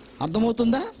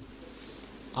 అర్థమవుతుందా?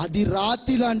 అది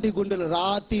రాతి లాంటి గుండెలు.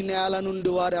 రాతి నేల నుండి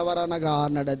వారు ఎవరనగా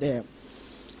అన్నాడు. అదే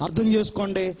అర్థం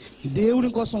చేసుకోండి. దేవుని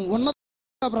కోసం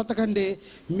ఉన్నత బ్రతకండి.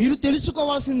 మీరు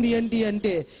తెలుసుకోవాల్సింది ఏంటి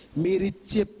అంటే,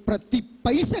 మీరిచ్చే ప్రతి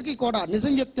పైసకి కూడా,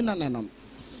 నిజం చెప్తున్నాను నేను,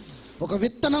 ఒక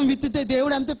విత్తనం విత్తితే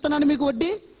దేవుడు ఎంత ఇస్తున్నాడు మీకు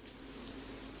వడ్డీ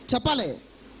చెప్పాలి.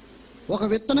 ఒక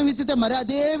విత్తనం విత్తితే మరి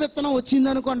అదే విత్తనం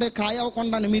వచ్చిందనుకోండి, కాయ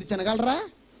అవ్వకుండా మీరు తినగలరా?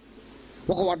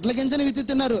 ఒక వడ్ల గింజను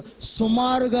విత్తుతున్నారు,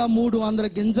 సుమారుగా 300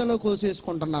 గింజలు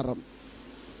కోసేసుకుంటున్నారు.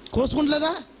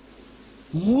 కోసుకుంటలేదా?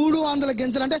 300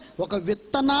 గింజలు అంటే ఒక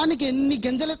విత్తనానికి ఎన్ని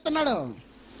గింజలు ఇస్తున్నాడు?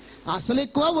 అసలు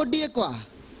ఎక్కువ, వడ్డీ ఎక్కువ.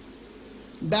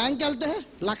 బ్యాంక్ వెళ్తే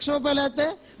 1,00,000 రూపాయలు అయితే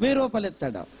 1000 రూపాయలు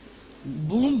ఇస్తాడు.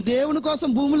 దేవుని కోసం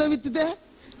భూమిలో విత్తితే,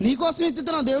 నీ కోసం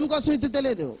విత్తుతున్నావు, దేవుని కోసం విత్తితే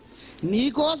లేదు. నీ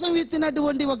కోసం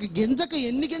విత్తినటువంటి ఒక గింజకు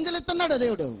ఎన్ని గింజలు ఇస్తున్నాడు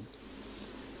దేవుడు?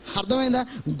 అర్థమైందా?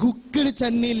 గుక్కిడి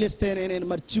చన్నీళ్ళు ఇస్తేనే నేను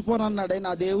మర్చిపోను అన్నాడే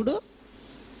నా దేవుడు.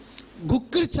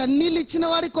 గుక్కిడి చన్నీళ్ళు ఇచ్చిన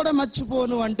వాడికి కూడా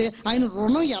మర్చిపోను అంటే ఆయన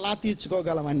రుణం ఎలా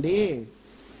తీర్చుకోగలమండి?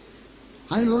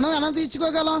 ఆయన రుణం ఎలా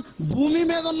తీర్చుకోగలం? భూమి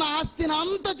మీద ఉన్న ఆస్తిని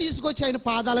అంతా తీసుకొచ్చి ఆయన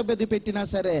పాదాల మీద పెట్టినా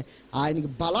సరే ఆయనకి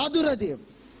బలాదురది.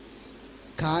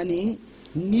 కానీ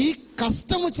నీ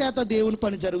కష్టము చేత దేవుని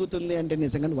పని జరుగుతుంది అంటే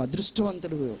నిజంగా నువ్వు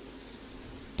అదృష్టవంతుడు.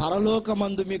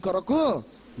 పరలోకమందు మీ కొరకు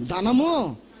ధనము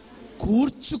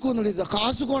కూర్చుకుని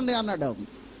కాసుకోండి అన్నాడు.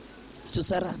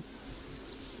 చూసారా,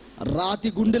 రాతి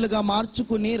గుండెలుగా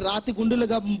మార్చుకుని, రాతి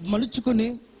గుండెలుగా మలుచుకుని,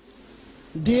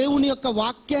 దేవుని యొక్క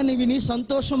వాక్యాన్ని విని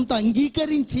సంతోషంతో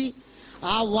అంగీకరించి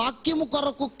ఆ వాక్యము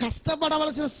కొరకు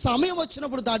కష్టపడవలసిన సమయం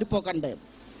వచ్చినప్పుడు దాడిపోకండి.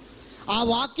 ఆ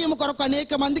వాక్యము కొరకు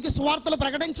అనేక మందికి సువార్తలు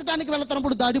ప్రకటించడానికి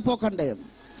వెళుతున్నప్పుడు దాడిపోకండి.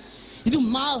 ఇది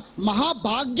మా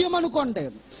మహాభాగ్యం అనుకోండి.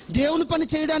 దేవుని పని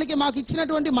చేయడానికి మాకు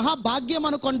ఇచ్చినటువంటి మహాభాగ్యం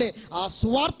అనుకోండి. ఆ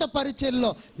సువార్త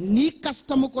పరిచయంలో నీ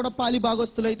కష్టము కూడా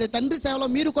పాలిభాగస్తులైతే, తండ్రి సేవలో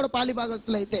మీరు కూడా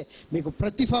పాలిభాగస్తులైతే మీకు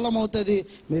ప్రతిఫలం అవుతుంది.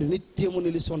 మీరు నిత్యము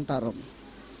నిలిచి ఉంటారు.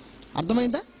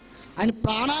 అర్థమైందా? ఆయన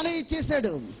ప్రాణాలే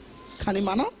ఇచ్చేశాడు, కానీ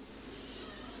మనం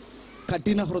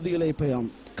కఠిన హృదయులైపోయాం.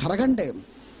 కరగండి.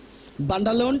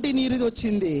 బండలోంటి నీరు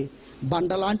వచ్చింది,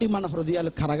 బండలాంటి మన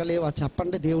హృదయాలు కరగలేవా?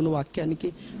 చెప్పండి. దేవుని వాక్యానికి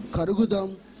కరుగుదాం,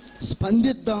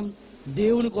 స్పందిద్దాం,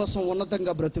 దేవుని కోసం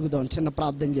ఉన్నతంగా బ్రతుకుదాం. చిన్న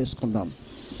ప్రార్థన చేసుకుందాం.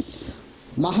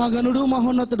 మహాగణుడు,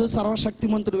 మహోన్నతుడు,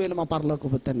 సర్వశక్తిమంతుడు అయిన మా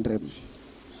పరలోకపు తండ్రి,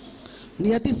 నీ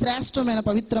అతి శ్రేష్టమైన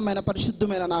పవిత్రమైన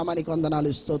పరిశుద్ధమైన నామానికి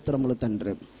వందనాలు, స్తోత్రములు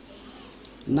తండ్రి.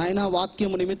 నాయన,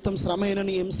 వాక్యము నిమిత్తం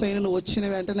శ్రమైనను హింసైనను వచ్చిన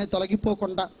వెంటనే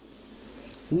తొలగిపోకుండా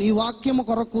నీ వాక్యము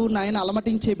కొరకు నాయన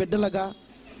అలమటించే బిడ్డలుగా,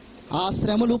 ఆ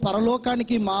శ్రమలు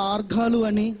పరలోకానికి మార్గాలు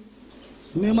అని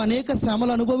మేము అనేక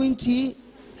శ్రమలు అనుభవించి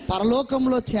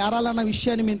పరలోకంలో చేరాలన్న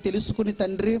విషయాన్ని మేము తెలుసుకుని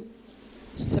తండ్రి,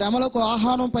 శ్రమలకు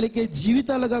ఆహారం పలికే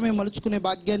జీవితాలుగా మేము మలుచుకునే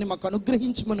భాగ్యాన్ని మాకు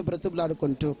అనుగ్రహించమని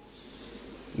బ్రతుకులాడుకుంటూ,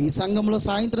 ఈ సంఘంలో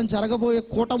సాయంత్రం జరగబోయే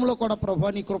కూటంలో కూడా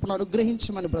ప్రభువా నీ కృపను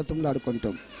అనుగ్రహించమని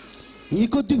బ్రతుకులాడుకుంటూ ఈ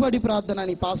కొద్దిపాటి ప్రార్థన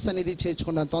నీ పాస్ అనేది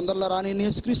చేర్చుకున్నాను. తొందరలో రాని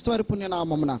యేసుక్రీస్తు వారి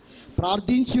పుణ్యనామమున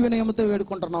ప్రార్థించి వినయముతో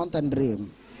వేడుకుంటున్నాం తండ్రి.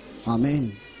 ఆమేన్.